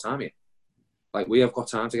 "We've got time here. Like, we have got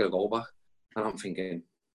time to get a goal back." And I'm thinking,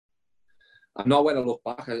 and now when I look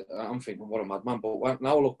back, I'm thinking, what a madman. But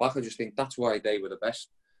now I look back, I just think that's why they were the best.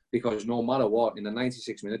 Because no matter what, in the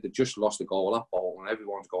 96th minute, they just lost the goal at Bolton, and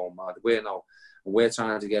everyone's going mad. We're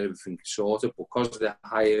trying to get everything sorted, because they're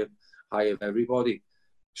higher everybody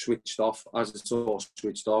switched off. As it's all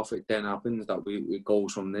switched off, it then happens that it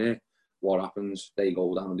goes from there. What happens? They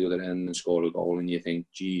go down the other end and score a goal, and you think,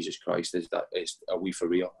 Jesus Christ, are we for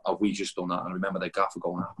real? Have we just done that? And I remember the gaffer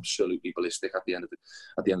going absolutely ballistic at the end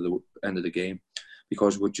of the game,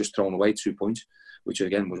 because we'd just thrown away 2 points, which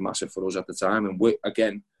again was massive for us at the time. And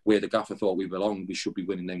where the gaffer thought we belonged, we should be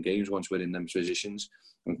winning them games once we're in them positions.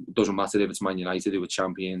 And it doesn't matter if it's Man United who are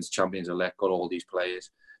champions elect, got all these players.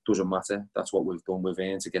 Doesn't matter. That's what we've done. We've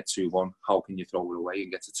aimed to get 2-1. How can you throw it away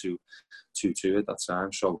and get to 2-2 at that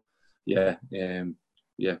time? So,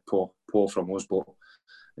 poor from us, but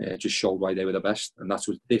just showed why they were the best. And that's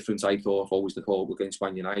the difference, I thought, always the call against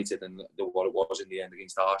Man United and what it was in the end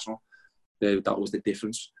against Arsenal. That was the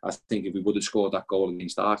difference. I think if we would have scored that goal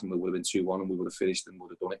against Arsenal, it would have been 2-1 and we would have finished and would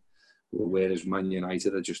have done it. Whereas Man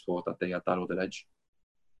United, I just thought that they had that other edge.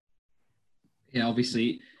 Yeah,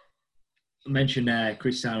 obviously, I mentioned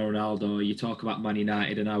Cristiano Ronaldo. You talk about Man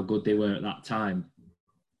United and how good they were at that time.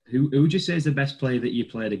 Who would you say is the best player that you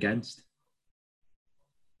played against?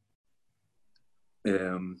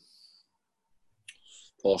 Paul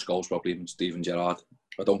Scholes probably, and Steven Gerrard.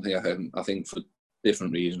 I don't think I think for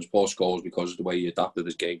different reasons. Paul Scholes because of the way he adapted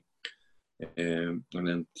his game, and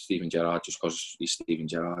then Steven Gerrard just because he's Steven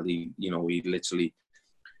Gerrard. He literally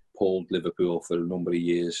pulled Liverpool for a number of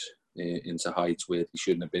years into heights where he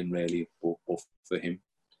shouldn't have been really, but for him,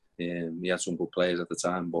 he had some good players at the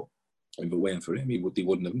time. But if it weren't for him, he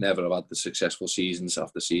wouldn't have never have had the successful seasons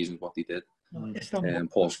after seasons what he did.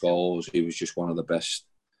 Paul Scholes, he was just one of the best.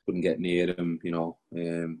 Couldn't get near him,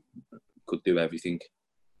 could do everything.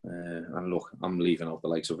 And look, I'm leaving out the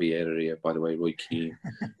likes of Vieira here, by the way, Roy Keane,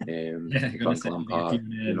 Frank Lampard,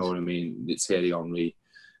 you know what I mean? It's Thierry Henry,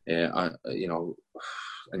 and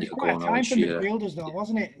you could go on. Time for midfielders, though,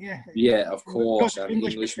 wasn't it? Yeah, of course. And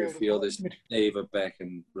English midfielders, David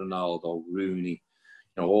Beckham, Ronaldo, Rooney,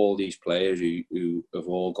 all these players who have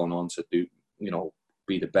all gone on to do,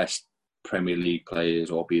 be the best Premier League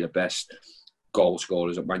players or be the best goal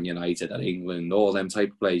scorers at Man United, at England, all them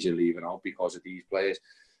type of players you're leaving out because of these players.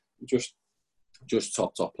 Just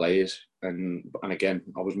top players. And again,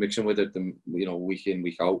 I was mixing with it, week in,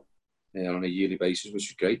 week out, on a yearly basis,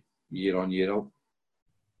 which is great, year on, year out.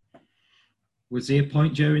 Was there a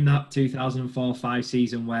point during that 2004-05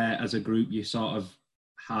 season where, as a group, you sort of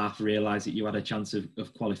half realised that you had a chance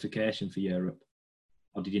of qualification for Europe?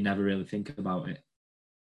 Or did you never really think about it?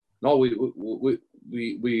 No, we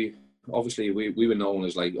obviously we were known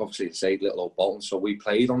as obviously say little old Bolton, so we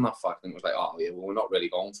played on that fact and it was we're not really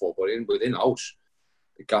going for it. But within house,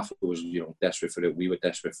 the gaffer was desperate for it. We were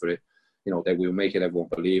desperate for it. That we were making everyone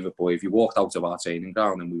believe it. But if you walked out of our training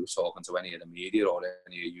ground and we were talking to any of the media or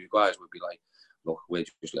any of you guys, we'd be like, look, we're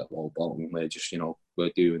just little old Bolton. We're just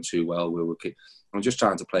we're doing too well. I'm just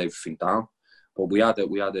trying to play everything down. But we had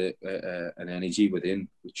an energy within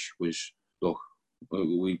which was, look,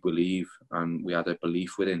 we believe, and we had a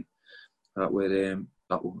belief within that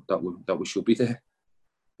we should be there,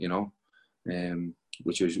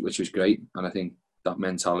 which was great. And I think that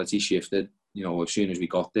mentality shifted. As soon as we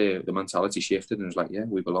got there, the mentality shifted, and it was like, yeah,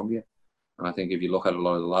 we belong here. And I think if you look at a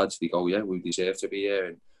lot of the lads, they go, yeah, we deserve to be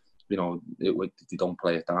here. And they don't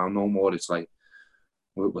play it down no more. It's like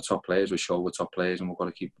we're top players. We're top players, and we've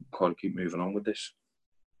got to keep moving on with this.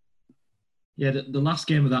 Yeah, the last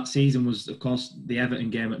game of that season was, of course, the Everton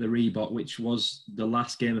game at the Reebok, which was the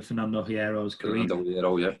last game of Fernando Hierro's career. Fernando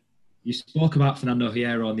Hierro, yeah. You spoke about Fernando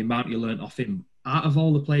Hierro and the amount you learnt off him. Out of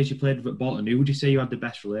all the players you played with at Bolton, who would you say you had the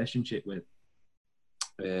best relationship with?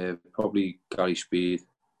 Probably Gary Speed.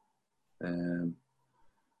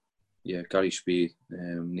 Gary Speed,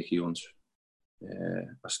 Nicky Hunt.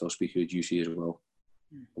 I still speak with Juicy as well.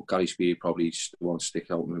 But Gary Speed probably won't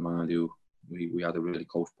stick out in my mind. Who we had a really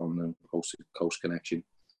close bond and close connection.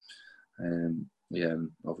 And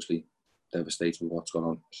obviously devastated with what's gone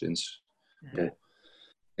on since. Yeah.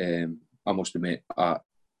 But I must admit, I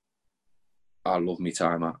love my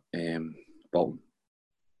time at Bolton,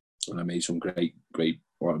 and I made some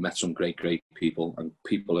I met some great people, and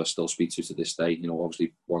people I still speak to this day.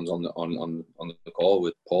 Obviously one's on the call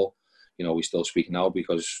with Paul. We still speak now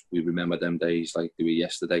because we remember them days like they were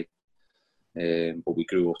yesterday. But we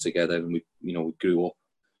grew up together, and we grew up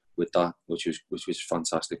with that, which was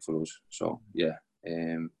fantastic for us. So yeah,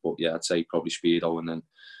 but yeah, I'd say probably Speedo, and then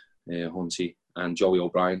Hunty and Joey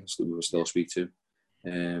O'Brien we would still speak to.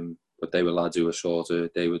 But they were lads who were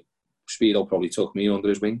Speedo probably took me under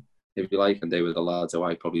his wing, if you like, and they were the lads who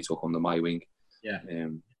I probably took under my wing. Yeah.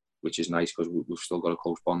 Which is nice because we've still got a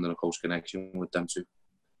close bond and a close connection with them too.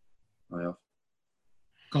 I have.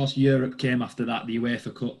 Of course, Europe came after that, the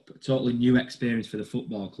UEFA Cup, a totally new experience for the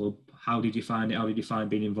football club. How did you find it? How did you find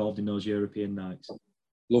being involved in those European nights?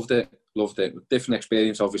 Loved it. Different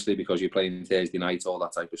experience, obviously, because you're playing Thursday night, all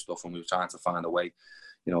that type of stuff, and we were trying to find a way.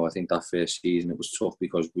 you know, I think that first season it was tough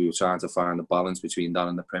because we were trying to find the balance between that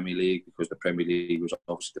and the Premier League, because the Premier League was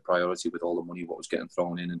obviously the priority with all the money what was getting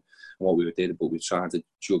thrown in and what we did, but we were trying to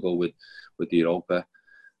juggle with the Europa.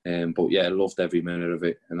 But yeah, I loved every minute of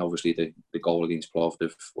it, and obviously the goal against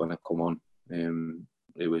Plovdiv when it come on,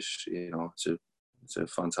 it was, you know, it's a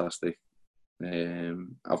fantastic. I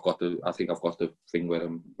think I've got the thing where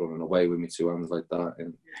I'm running away with me 2 hands like that,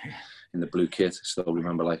 and in the blue kit. I still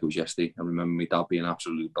remember like it was yesterday. I remember my dad being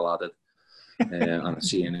absolutely bladdered, and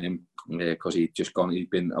seeing him because he'd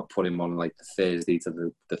been. I put him on like the Thursday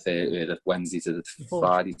to the Wednesday to the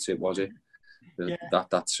Friday trip, was it?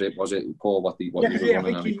 That trip, was it, Paul? What you were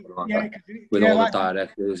running on, with all the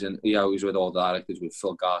directors, and he was with all the directors, with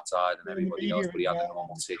Phil Gartide and everybody else, but he had a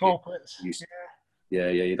normal ticket.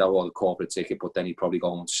 He'd have all the corporate ticket, but then he'd probably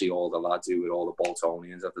go and see all the lads who were all the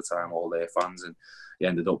Boltonians at the time, all their fans, and he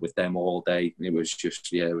ended up with them all day. It was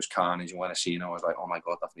just, it was carnage. And when I seen him, I was like, oh my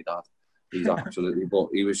God, that's my dad. He's absolutely, but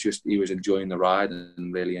he was enjoying the ride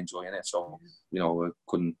and really enjoying it. So, you know, I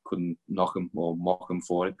couldn't knock him or mock him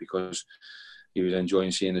for it, because he was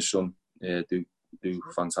enjoying seeing his son do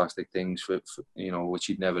fantastic things for, you know, which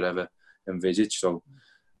he'd never ever envisaged. So,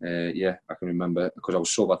 I can remember, because I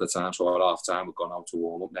was sub at the time, so at half time we'd gone out to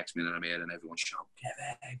warm up. Next minute I'm here and everyone shout,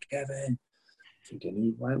 Kevin.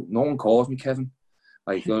 Thinking, well, no one calls me Kevin.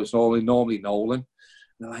 Like, it's normally Nolan. And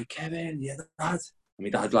they're like, Kevin, yeah, Dad. And my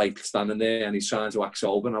dad like standing there and he's trying to act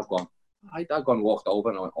sober, and I've gone, walked over,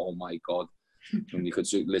 and I went, oh my God. And you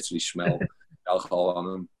could literally smell alcohol on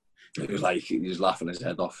him. He was laughing his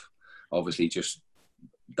head off. Obviously, just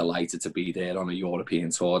delighted to be there on a European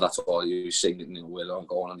tour. That's all he was singing, you know, we're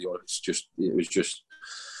going on the Europe. It was just,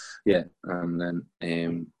 yeah. And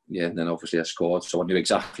then obviously I scored, so I knew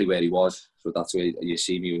exactly where he was. So that's where you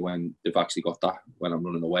see me when they've actually got that. When I'm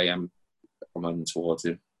running away, I'm running towards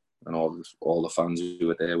him, and all the fans who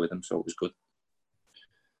were there with him. So it was good.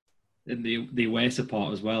 And the away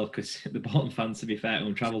support as well, because the Bolton fans, to be fair,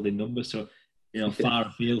 untravelled in numbers, so, you know, far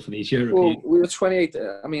afield for these European. Well, we were 28.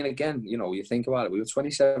 I mean, again, you know, you think about it, we were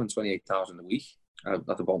 28,000 a week at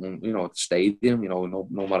the Bolton, you know, at the stadium, you know,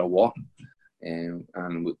 no matter what. And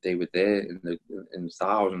they were there in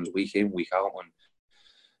thousands, week in, week out.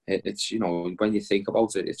 And it's, you know, when you think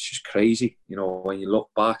about it, it's just crazy. You know, when you look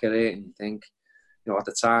back at it and you think, you know, at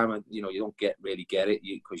the time, you know, you don't really get it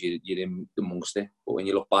because you're in amongst it. But when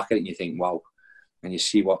you look back at it and you think, wow, and you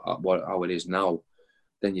see how it is now,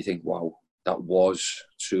 then you think, wow, that was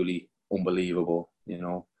truly unbelievable, you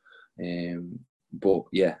know. But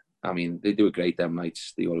yeah, I mean, they do a great them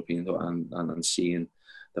nights, the Europeans, and seeing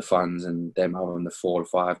the fans and them having the 4 or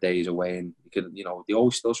 5 days away, and you know, they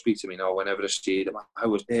always still speak to me now whenever I see them. I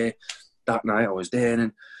was there that night. I was there,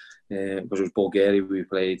 and because it was Bulgaria we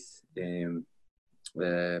played,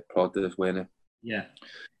 Plovdiv winner. Yeah,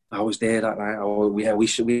 I was there that night. We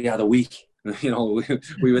had a week. You know,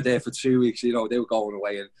 we were there for 2 weeks. You know, they were going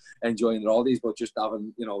away and enjoying their holidays, but just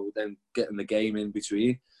having, you know, then getting the game in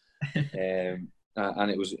between. And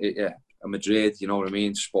it was Madrid. You know what I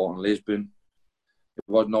mean? Sporting Lisbon. It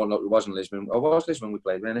wasn't Lisbon. Oh, it was Lisbon we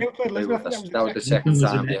played, wasn't it? That was the second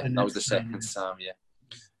time. Yeah, that was the second time.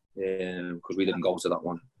 Yeah, because we didn't go to that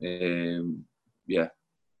one.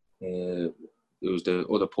 It was the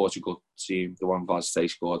other Portugal team, the one Vaz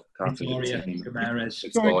scored. Victoria Guimaraes.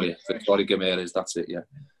 Victoria Guimaraes, that's it, yeah.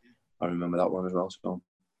 I remember that one as well. So,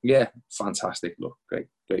 yeah, fantastic. Look, great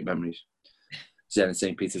memories. Zenit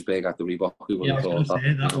St. Petersburg at the Reebok. Yeah, I was going to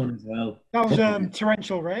say that one as well. That was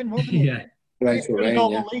torrential rain, wasn't it? Yeah. Torrential rain,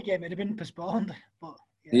 yeah. League game, it'd have been postponed. But,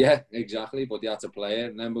 yeah, exactly. But they had to play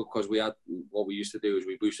it. And then because what we used to do is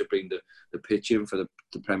we used to bring the pitch in for the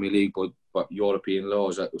Premier League, but European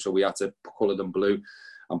laws, so we had to colour them blue.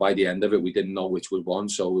 And by the end of it, we didn't know which was one.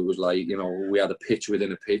 So it was like, you know, we had a pitch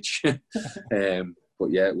within a pitch. But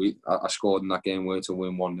yeah, I scored in that game to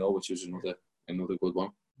win 1-0, which was another good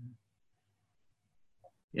one.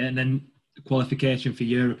 Yeah, and then qualification for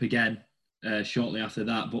Europe again shortly after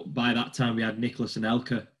that. But by that time, we had Nicholas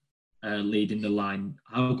Anelka leading the line.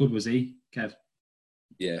 How good was he, Kev?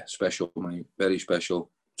 Yeah, special, mate. Very special.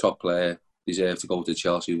 Top player. Deserved to go to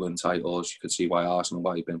Chelsea, win titles. You could see why Arsenal,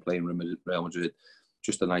 why he'd been playing Real Madrid.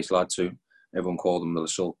 Just a nice lad too. Everyone called him the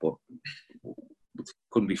Sulk, but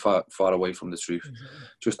couldn't be far away from the truth.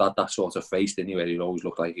 Just had that sort of face, didn't he? Where he'd always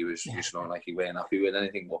looked like he was, you know, like he weren't happy with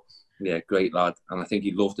anything. But yeah, great lad. And I think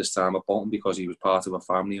he loved his time at Bolton because he was part of a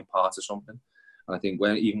family and part of something. And I think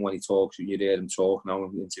even when he talks, you hear him talk now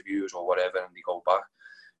in interviews or whatever, and they go back,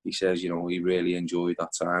 he says, you know, he really enjoyed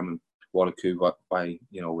that time. And what a coup by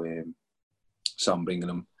you know, Sam bringing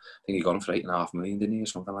him. I think he got him for $8.5 million, didn't he, or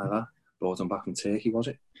something like that? Brought him back from Turkey, was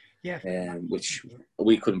it? which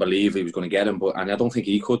we couldn't believe he was going to get him, and I don't think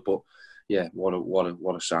he could. But yeah, what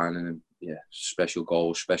a signing, and yeah, special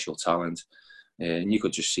goal, special talent, and you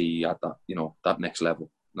could just see he had that, that next level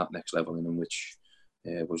in him, which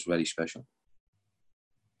was very special.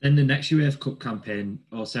 Then the next UEFA Cup campaign,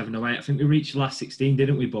 07-08, I think we reached the last 16,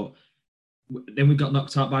 didn't we? But then we got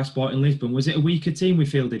knocked out by Sporting Lisbon. Was it a weaker team we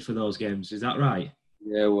fielded for those games? Is that right?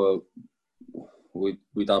 Yeah, well,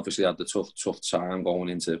 we'd obviously had the tough time going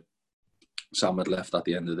into. Sam had left at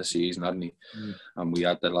the end of the season, hadn't he? And we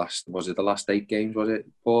had the last 8 games, was it,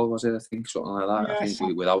 Paul? Was it? I think something like that. Yeah, I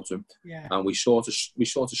think without him. Yeah. And we sort of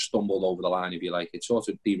stumbled over the line, if you like. It sort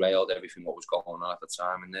of derailed everything what was going on at the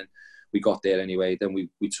time. And then we got there anyway. Then we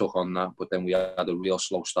took on that, but then we had a real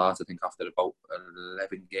slow start. I think after about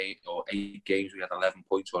 8 games, we had 11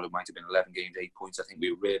 points, or it might have been 11 games, 8 points. I think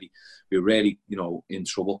we were really, in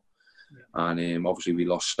trouble. Yeah. And obviously we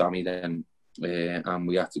lost Sammy then. And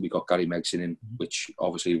we got Gary Megson in, which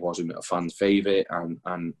obviously wasn't a fan favourite,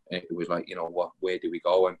 and it was like, where do we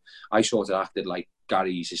go? And I sort of acted like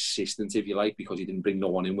Gary's assistant, if you like, because he didn't bring no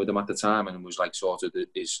one in with him at the time, and it was like sort of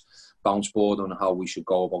his bounce board on how we should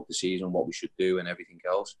go about the season, what we should do, and everything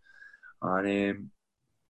else. And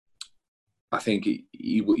I think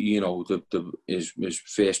his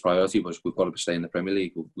first priority was, we've got to stay in the Premier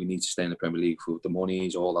League. We need to stay in the Premier League for the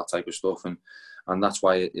monies, all that type of stuff, and that's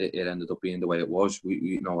why it ended up being the way it was.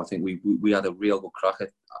 I think we had a real good crack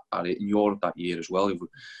at it in Europe that year as well,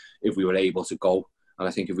 if we were able to go. And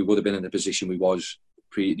I think if we would have been in the position we was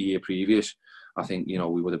the year previous, I think we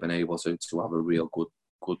would have been able to have a real good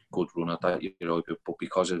run at that, but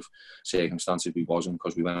because of circumstances we wasn't,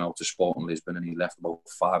 because we went out to Sporting Lisbon and he left about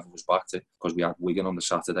 5 of us back because we had Wigan on the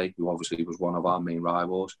Saturday, who obviously was one of our main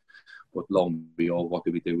rivals. But lo and behold, what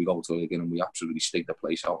did we do? We go to Wigan and we absolutely stink the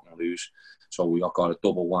place out and lose. So we got a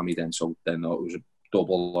double whammy then. So then it was a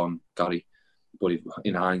double on Gary. But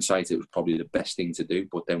in hindsight, it was probably the best thing to do.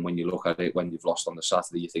 But then when you look at it, when you've lost on the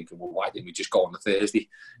Saturday, you're thinking, well, why didn't we just go on the Thursday?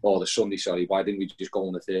 Or the Sunday, sorry. Why didn't we just go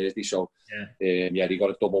on the Thursday? So, he got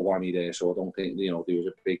a double whammy there. So I don't think, there was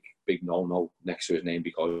a big no-no next to his name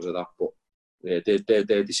because of that. But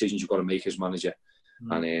they're decisions you've got to make as manager.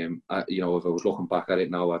 And, if I was looking back at it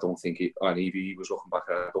now, I don't think and if he was looking back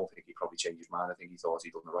at it, I don't think he probably changed his mind. I think he thought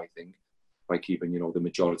he'd done the right thing by keeping, the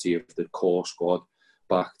majority of the core squad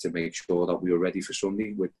back to make sure that we were ready for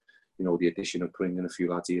Sunday with, the addition of bringing a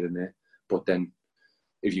few lads here and there. But then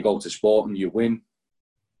if you go to sport and you win,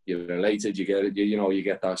 you're elated, you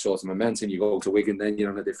get that sort of momentum. You go to Wigan, then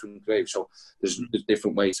you're on a different grave. So there's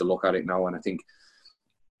different ways to look at it now. And I think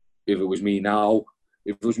if it was me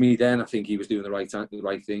then, I think he was doing the right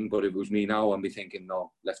thing. But if it was me now, I'd be thinking,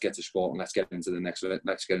 no, let's get to sport and let's get into the next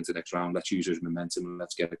round. Let's use his momentum and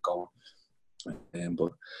let's get it going.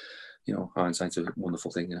 But hindsight's a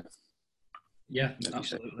wonderful thing. Yeah,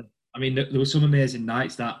 absolutely. I mean, there were some amazing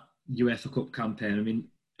nights that UEFA Cup campaign. I mean,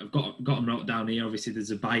 I've got them wrote down here. Obviously,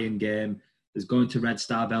 there's a Bayern game. There's going to Red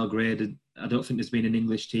Star Belgrade. I don't think there's been an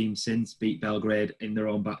English team since beat Belgrade in their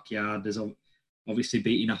own backyard. There's obviously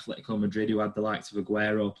beating Atletico Madrid, who had the likes of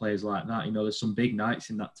Aguero, players like that. There's some big nights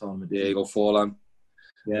in that tournament. Yeah, you got Forlan,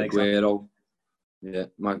 Aguero,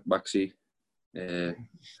 exactly. Maxi.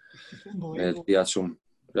 He had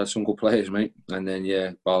some good players, mate. And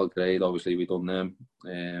then Belgrade, obviously we done them.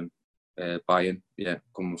 Bayern,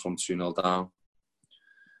 coming from 2-0 down.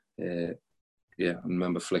 I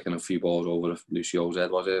remember flicking a few balls over Lucio's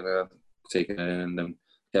head, was it? Taking it in, and then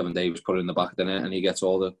Kevin Davis put it in the back of the net, and he gets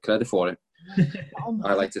all the credit for it.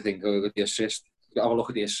 I like to think of the assist. Have a look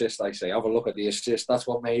at the assist, I say. Have a look at the assist. That's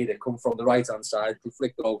what made it. Come from the right-hand side,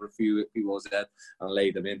 flicked it over a few people's head and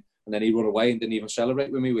laid them in. And then he run away and didn't even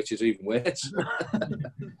celebrate with me, which is even worse.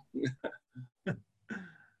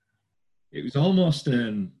 It was almost...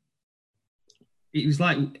 it was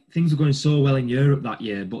like things were going so well in Europe that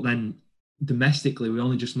year, but then domestically we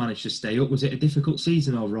only just managed to stay up. Was it a difficult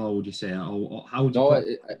season overall, would you say? Or how would you...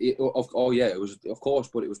 It was, of course,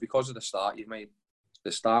 but it was because of the start you made.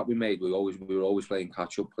 The start we made, we were always playing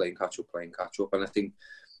catch up. And I think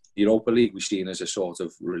Europa League we've seen as a sort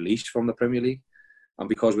of release from the Premier League. And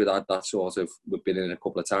because we'd had that sort of, we've been in a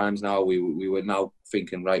couple of times now, we were now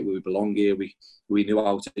thinking, right, we belong here. We knew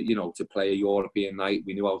how to, to play a European night.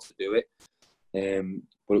 We knew how to do it.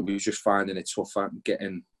 But we were just finding it tough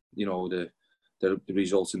getting, the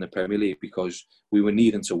results in the Premier League because we were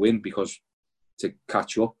needing to win to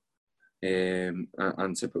catch up.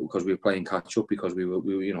 Because we were playing catch up because we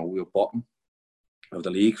were bottom of the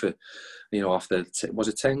league for, after, was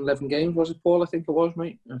it 10, 11 games, was it, Paul? I think it was,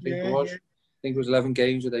 mate. I think it was. Yeah. I think it was 11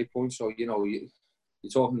 games with 8 points. So,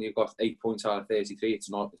 you're talking you've got 8 points out of 33. It's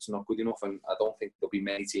not good enough, and I don't think there'll be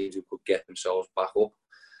many teams who could get themselves back up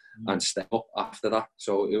and step up after that.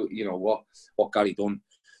 So you know what Gary done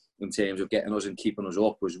in terms of getting us and keeping us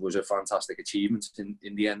up was a fantastic achievement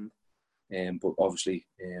in the end. But obviously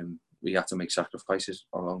we had to make sacrifices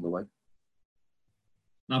along the way.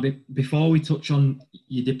 Now, before we touch on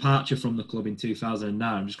your departure from the club in 2009,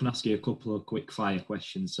 I'm just going to ask you a couple of quick fire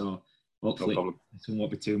questions. So hopefully it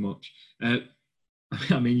won't be too much.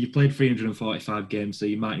 I mean, you played 345 games, so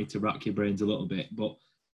you might need to rack your brains a little bit. But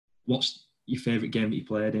what's your favourite game that you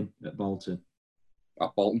played in at Bolton?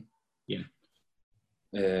 At Bolton? Yeah.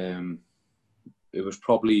 It was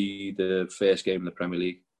probably the first game in the Premier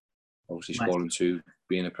League. Obviously scoring 2,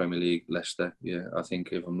 being a Premier League, Leicester. Yeah, I think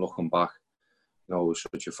if I'm looking back, you know, it was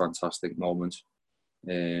such a fantastic moment.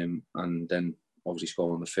 And then obviously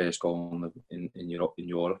scoring the first goal in Europe,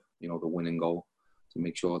 you know, the winning goal to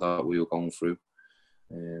make sure that we were going through.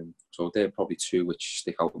 So they're probably 2 which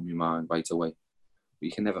stick out in my mind right away. But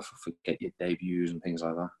you can never forget your debuts and things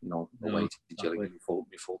like that. You know, away to Gillingham,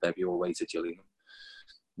 my full debut away to Gillingham.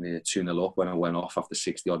 2-0 up when I went off after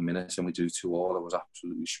 60-odd minutes and we do 2-2. I was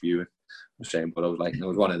absolutely spewing. But I was like, it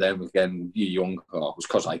was one of them, again, you're young. Oh, it was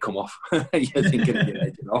because I come off. You're thinking in your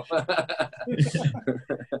head, you know.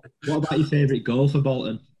 What about your favourite goal for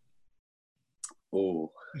Bolton?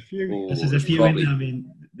 There's a few probably, in there. I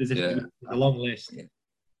mean, there's a long list.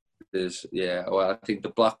 Well, I think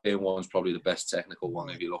the Blackburn one's probably the best technical one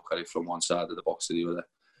if you look at it from one side of the box to the other.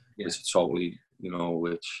 Yeah. It's totally, you know,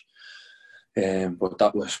 which... but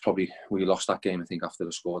that was probably, we lost that game, I think, after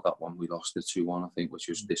they scored that one. We lost it 2-1, I think, which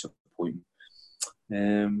was disappointing.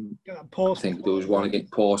 I think there was one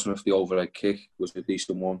against Portsmouth, the overhead kick was a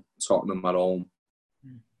decent one. Tottenham at home.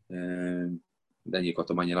 Then you've got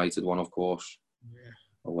the Man United one, of course,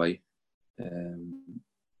 away.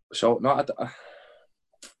 So, no,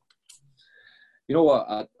 you know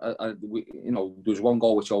what, you know, there's one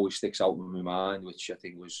goal which always sticks out in my mind, which I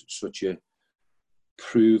think was such a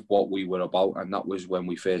proved what we were about, and that was when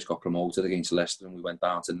we first got promoted against Leicester and we went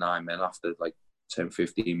down to 9 men after like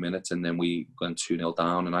 10-15 minutes, and then we went 2-0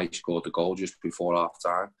 down and I scored the goal just before half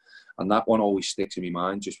time, and that one always sticks in my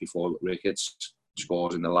mind, just before Ricketts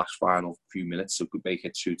scores in the last final few minutes so could make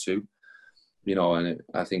it 2-2, you know. And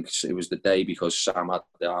I think it was the day, because Sam had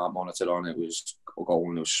the heart monitor on, it was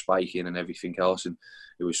going, it was spiking and everything else, and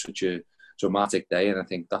it was such a dramatic day, and I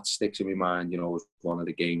think that sticks in my mind, you know. It was one of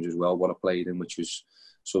the games as well what I played in, which was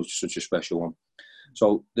such a special one.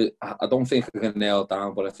 So I don't think I can nail it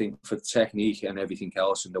down, but I think for technique and everything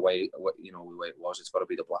else and the way, you know, the way it was, it's got to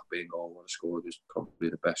be the Blackburn goal what I scored is probably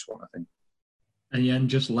the best one, I think. And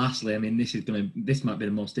just lastly, I mean, this might be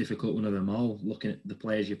the most difficult one of them all, looking at the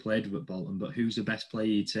players you played with at Bolton, but who's the best player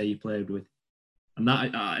you'd say you played with? And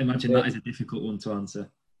that, I imagine that is a difficult one to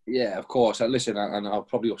answer. Yeah, of course. Listen, and I'll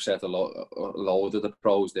probably upset a load of the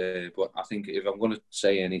pros there, but I think if I'm going to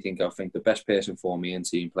say anything, I think the best person for me and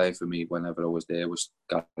team play for me whenever I was there was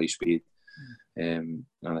Gary Speed. And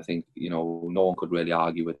I think, you know, no one could really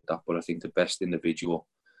argue with that, but I think the best individual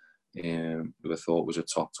who I thought was a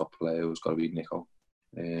top player was got to be Nico.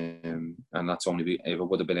 And that's only if I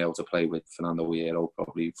would have been able to play with Fernando Hierro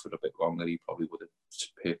probably for a bit longer, he probably would have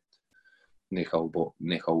picked Nico, but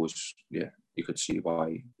Nico was, you could see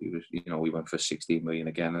why he was, you know, we went for 16 million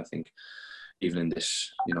again. I think even in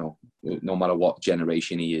this, you know, no matter what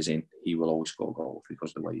generation he is in, he will always score goals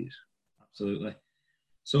because of the way he is. Absolutely.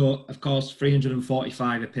 So, of course,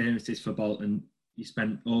 345 appearances for Bolton. You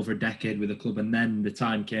spent over a decade with the club, and then the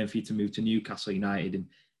time came for you to move to Newcastle United in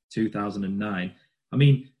 2009. I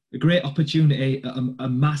mean, a great opportunity at a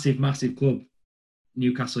massive, massive club,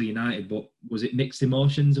 Newcastle United, but was it mixed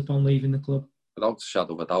emotions upon leaving the club? Without a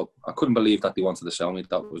shadow of a doubt. I couldn't believe that they wanted to sell me.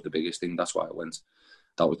 That was the biggest thing. That's why I went.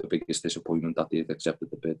 That was the biggest disappointment, that they had accepted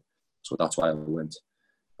the bid. So that's why I went.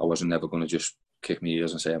 I wasn't never going to just kick my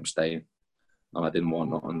ears and say I'm staying. And I didn't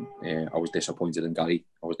want nothing. I was disappointed in Gary.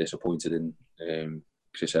 I was disappointed in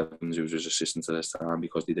Chris Evans, who was his assistant at this time,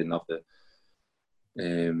 because they didn't have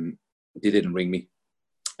they didn't ring me,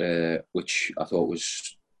 which I thought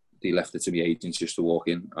was, they left it to my agents just to walk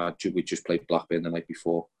in. We just played Blackburn the night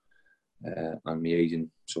before. And my agent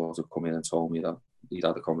sort of come in and told me that he'd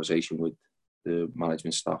had a conversation with the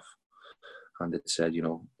management staff, and it said, you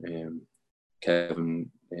know,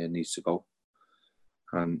 Kevin needs to go,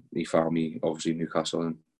 and he found me obviously Newcastle,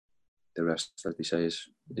 and the rest, like they say, is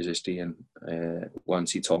history. And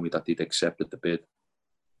once he told me that they'd accepted the bid,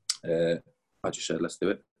 I just said, let's do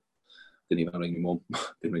it. Didn't even ring my mum,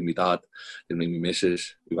 didn't ring my dad, didn't ring my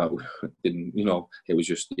missus. Didn't, you know, it was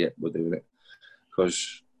just, we're doing it,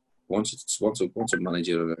 because once a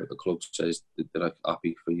manager at a club says that they're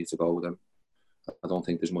happy for you to go, then I don't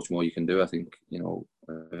think there's much more you can do. I think, you know,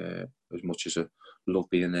 as much as I love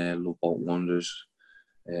being there, love Bolton Wanderers,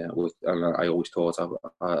 and I always thought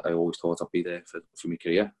I'd be there for my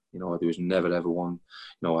career. You know, there was never ever one.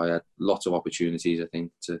 You know, I had lots of opportunities. I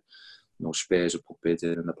think to, you know, Spurs have put bids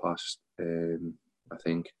in the past. I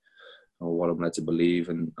think, you know, what I'm led to believe,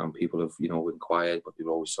 and people have, you know, inquired, but they've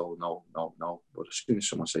always told no. But as soon as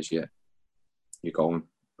someone says yeah, you're going.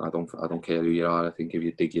 I don't care who you are. I think if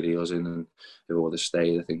you dig your heels in and if I would have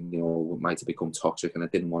stayed, I think, you know, it might have become toxic, and I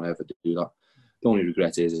didn't want to ever do that. The only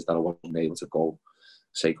regret is that I wasn't able to go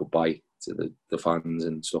say goodbye to the fans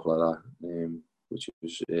and stuff like that, which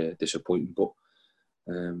was disappointing. But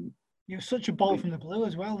you were such a ball from the blue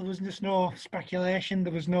as well. There was just no speculation.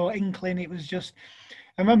 There was no inkling. It was just.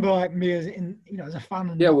 I remember, like, me as a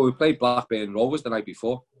fan. Yeah, well, we played Blackburn Rovers the night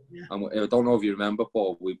before. Yeah. And I don't know if you remember,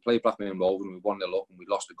 but we played Blackburn Rovers and we 1-0 up and we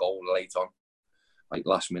lost a goal late on, like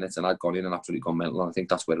last minute, and I'd gone in and absolutely gone mental. And I think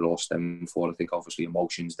that's where it all stemmed for. I think obviously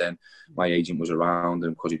emotions then. My agent was around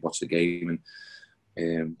and because he'd watched the game,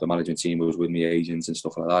 and the management team was with me agents and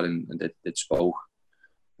stuff like that, and they'd spoke.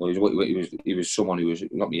 Well, he was someone who was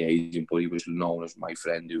not my agent, but he was known as my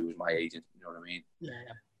friend who was my agent. You know what I mean?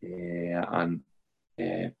 Yeah. And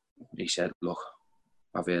he said, "Look,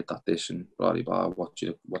 I've heard that this and blah blah blah. What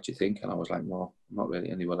do you think?" And I was like, "No, not really."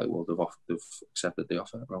 And they were like, "Well, they've accepted the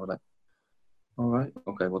offer." And I was like, "All right,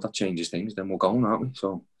 okay. Well, that changes things. Then we're going, aren't we?"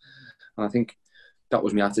 So, and I think that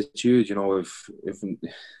was my attitude. You know,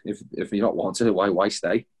 if you're not wanted, why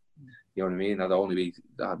stay? You know what I mean? I'd only be,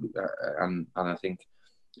 and I think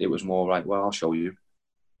it was more like, well, I'll show you.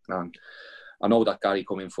 And I know that Gary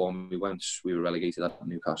come in for me once we were relegated at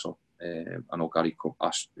Newcastle. I know Gary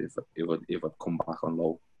asked if I'd come back on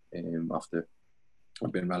loan after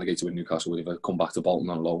I'd been relegated with Newcastle, if I'd come back to Bolton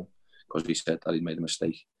on loan, because he said that he'd made a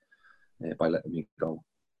mistake by letting me go.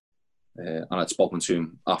 And I'd spoken to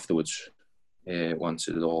him afterwards, once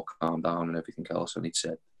it had all calmed down and everything else, and he'd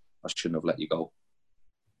said, I shouldn't have let you go.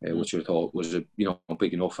 Which I thought was,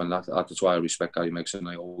 big enough, and that's why I respect Gary Megson.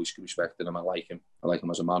 I always respected him. I like him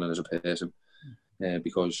as a man and as a person.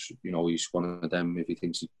 Because, you know, he's one of them. If he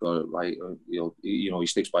thinks he's got it right, he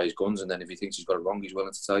sticks by his guns, and then if he thinks he's got it wrong, he's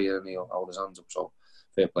willing to tell you, and he'll hold his hands up. So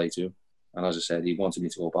fair play to him. And as I said, he wanted me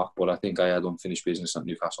to go back, but I think I had unfinished business at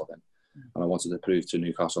Newcastle then, and I wanted to prove to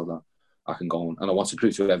Newcastle that I can go on, and I wanted to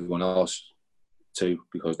prove to everyone else too,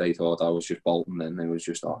 because they thought I was just Bolton, and it was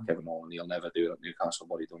just, Kevin Holland, he'll never do it at Newcastle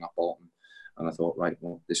what he done at Bolton. And I thought, right,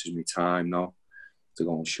 well, this is my time now to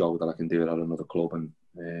go and show that I can do it at another club. And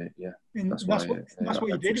that's what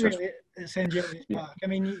you did really at St James's Park. I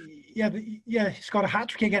mean, he scored a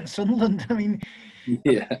hat-trick against Sunderland. I mean,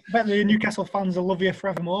 I bet the Newcastle fans will love you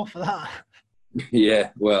forevermore for that. Yeah,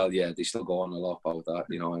 well, yeah, they still go on a lot about that,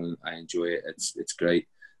 you know, and I enjoy it. It's great.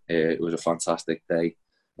 It was a fantastic day,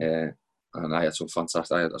 and I had some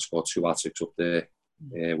fantastic. I scored 2 hat-tricks up there.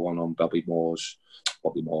 One on Bobby Moore,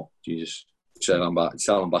 Jesus. Selling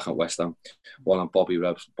back at West Ham. One on Bobby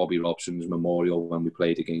Robson's memorial when we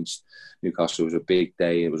played against Newcastle. It was a big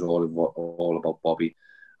day. It was all about Bobby,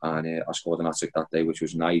 and I scored an hat-trick that day, which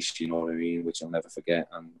was nice. You know what I mean? Which I'll never forget.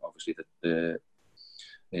 And obviously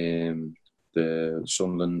the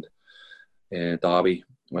Sunderland derby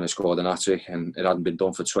when I scored an hat-trick, and it hadn't been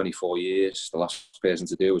done for 24 years. The last person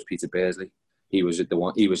to do it was Peter Beardsley. He was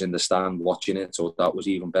in the stand watching it, so that was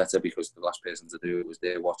even better because the last person to do it was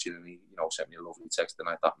there watching, and he, sent me a lovely text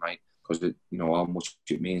that night because how much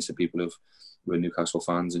it means to people who are Newcastle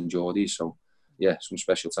fans and Geordies. So yeah, some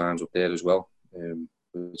special times up there as well,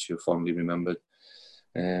 which you'll fondly remembered.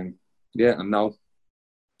 And now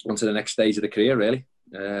on to the next stage of the career really,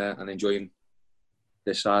 and enjoying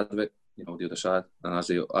this side of it. The other side, and as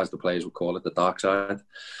the players would call it, the dark side.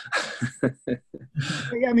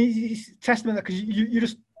 Yeah, I mean, it's testament because you're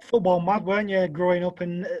just football mad, weren't you, growing up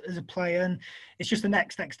and as a player? And it's just the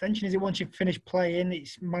next extension, is it? Once you've finished playing,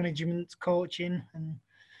 it's management, coaching, and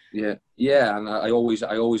yeah. And I always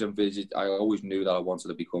envisaged. I always knew that I wanted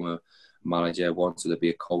to become a manager, wanted to be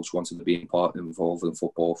a coach, wanted to be involved in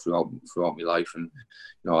football throughout my life. And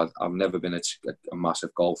I've never been a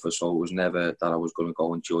massive golfer, so it was never that I was going to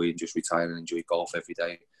go enjoy and just retire and enjoy golf every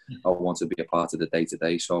day. I wanted to be a part of the day to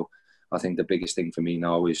day. So I think the biggest thing for me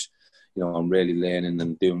now is, I'm really learning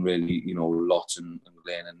and doing really, lots and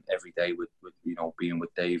learning every day with being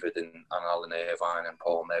with David and Alan Irvine and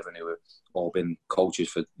Paul Nevin, who have all been coaches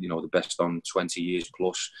for, the best on 20 years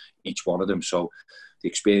plus, each one of them. So the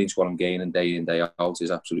experience what I'm gaining day in, day out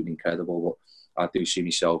is absolutely incredible. But I do see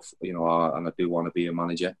myself, and I do want to be a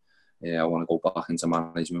manager. I want to go back into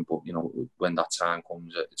management, but when that time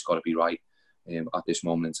comes, it's got to be right. At this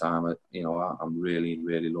moment in time, I'm really,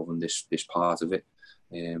 really loving this part of it,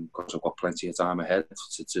 because I've got plenty of time ahead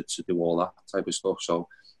to do all that type of stuff. So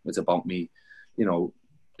it's about me,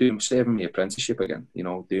 serving my apprenticeship again,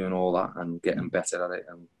 doing all that and getting better at it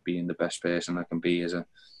and being the best person I can be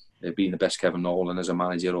being the best Kevin Nolan as a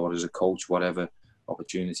manager or as a coach, whatever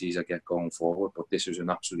opportunities I get going forward. But this was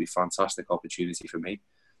an absolutely fantastic opportunity for me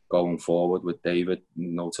going forward with David,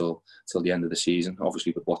 till the end of the season.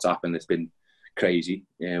 Obviously, with what's happened, it's been crazy,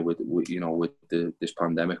 with this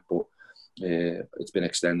pandemic, but it's been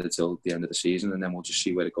extended till the end of the season, and then we'll just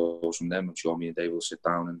see where it goes from them. I'm sure me and Dave will sit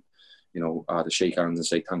down and either shake hands and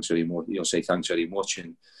say thanks very much. Say thanks very much,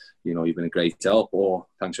 and you've been a great help, or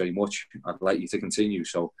thanks very much, I'd like you to continue.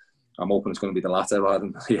 So I'm hoping it's going to be the latter rather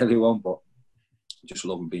than the early one, but just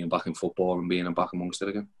loving being back in football and being back amongst it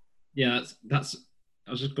again. Yeah, that's.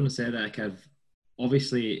 I was just going to say there, Kev.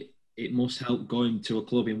 Obviously, it must help going to a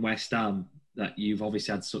club in West Ham that you've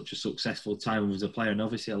obviously had such a successful time as a player, and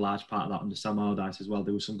obviously a large part of that under Sam Allardyce as well.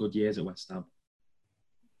 There were some good years at West Ham.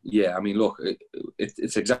 Yeah, I mean, look,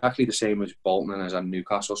 it's exactly the same as Bolton and as at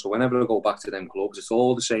Newcastle. So whenever I go back to them clubs, it's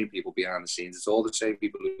all the same people behind the scenes. It's all the same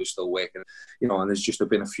people who are still working, and there's just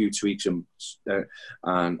been a few tweaks and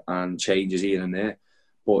changes here and there.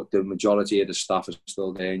 But the majority of the staff is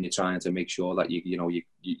still there, and you're trying to make sure that you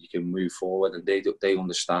can move forward, and they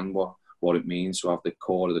understand what it means to have the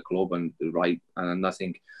core of the club and the right. And I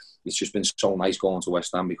think it's just been so nice going to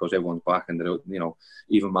West Ham because everyone's back, and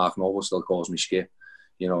even Mark Noble still calls me Skip.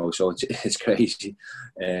 So it's crazy.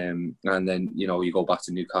 And then, you go back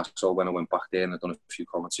to Newcastle. When I went back there and I've done a few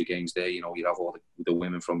commentary games there, you have all the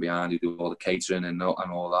women from behind who do all the catering and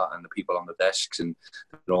all that, and the people on the desks, and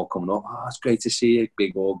they're all coming up. Oh, it's great to see you,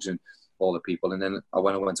 big hugs and all the people. And then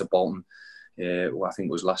when I went to Bolton, I think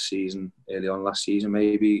it was early on last season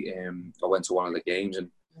maybe, I went to one of the games,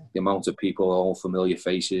 and the amount of people, all familiar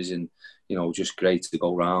faces, and just great to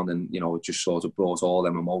go round, and it just sort of brought all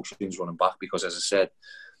them emotions running back, because as I said,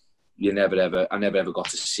 I never ever got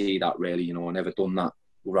to see that really. I never done that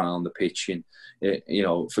around the pitch, and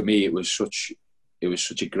for me it was such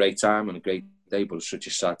a great time and a great day, but it was such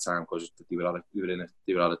a sad time because they were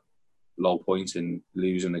at a low point in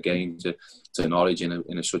losing the game to Norwich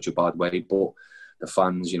in such a bad way. But the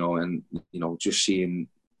fans, and just seeing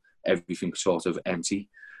everything sort of empty.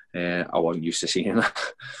 I wasn't used to seeing that,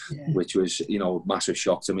 which was, massive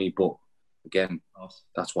shock to me. But again,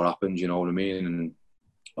 that's what happened. You know what I mean? And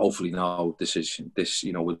hopefully now this,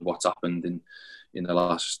 with what's happened in the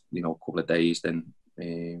last, couple of days, then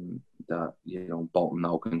that Bolton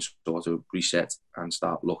now can sort of reset and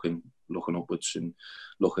start looking upwards and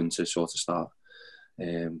looking to sort of start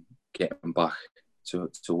getting back to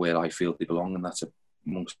where I feel they belong, and that's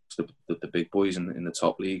amongst the big boys in the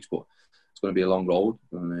top leagues. But it's going to be a long road,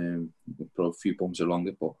 and put a few bumps along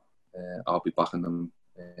it, but I'll be backing them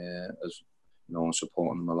as and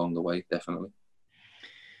supporting them along the way, definitely.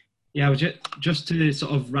 Yeah, just to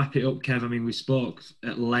sort of wrap it up, Kev. I mean, we spoke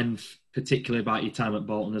at length, particularly about your time at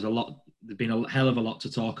Bolton. There's been a hell of a lot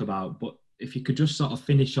to talk about, but if you could just sort of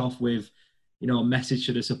finish off with, a message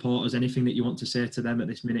to the supporters, anything that you want to say to them at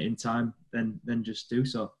this minute in time, then just do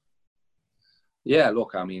so. Yeah,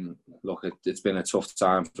 it's been a tough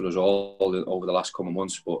time for us all over the last couple of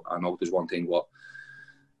months, but I know there's one thing what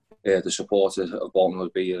the supporters of Bolton will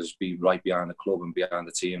be right behind the club and behind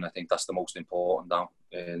the team. And I think that's the most important now.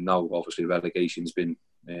 Now, obviously, relegation's been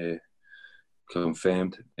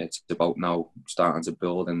confirmed. It's about now starting to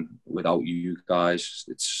build, and without you guys,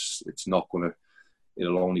 it's not going to.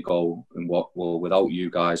 It'll only go in without you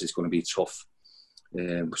guys, it's going to be tough.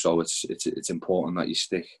 So it's important that you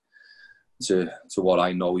stick to what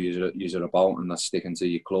I know you're about, and that's sticking to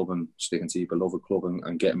your club and sticking to your beloved club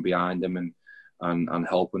and getting behind them and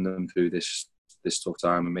helping them through this tough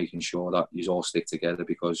time, and making sure that you all stick together,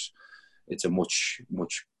 because it's a much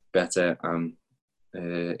better and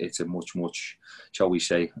it's a much shall we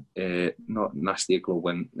say not nastier club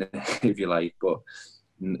when if you like, but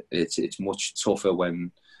it's much tougher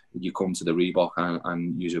when you come to the Reebok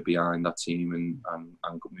and you're behind that team and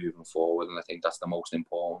moving forward. And I think that's the most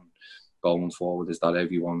important going forward, is that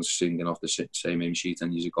everyone's singing off the same hymn sheet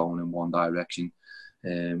and you're going in one direction.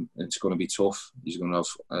 It's going to be tough. You're going to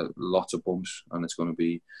have lots of bumps, and it's going to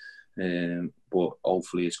be but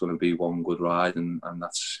hopefully it's going to be one good ride, and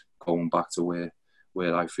that's going back to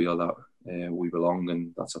where I feel that we belong,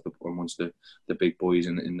 and that's amongst the big boys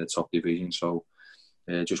in the top division. So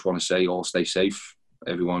just want to say, all stay safe,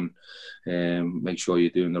 everyone. Make sure you're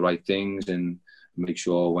doing the right things, and make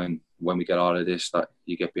sure when when we get out of this, that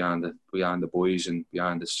you get behind the boys and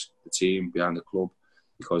behind the team, behind the club,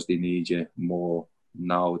 because they need you more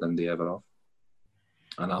now than they ever have.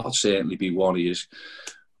 And I'll certainly be one of you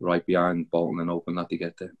right behind Bolton and hoping that they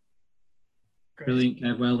get there. Brilliant,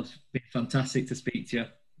 Kev. Well, it's been fantastic to speak to you.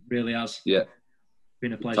 Really has. Yeah.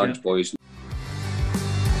 Been a pleasure. Thanks, boys.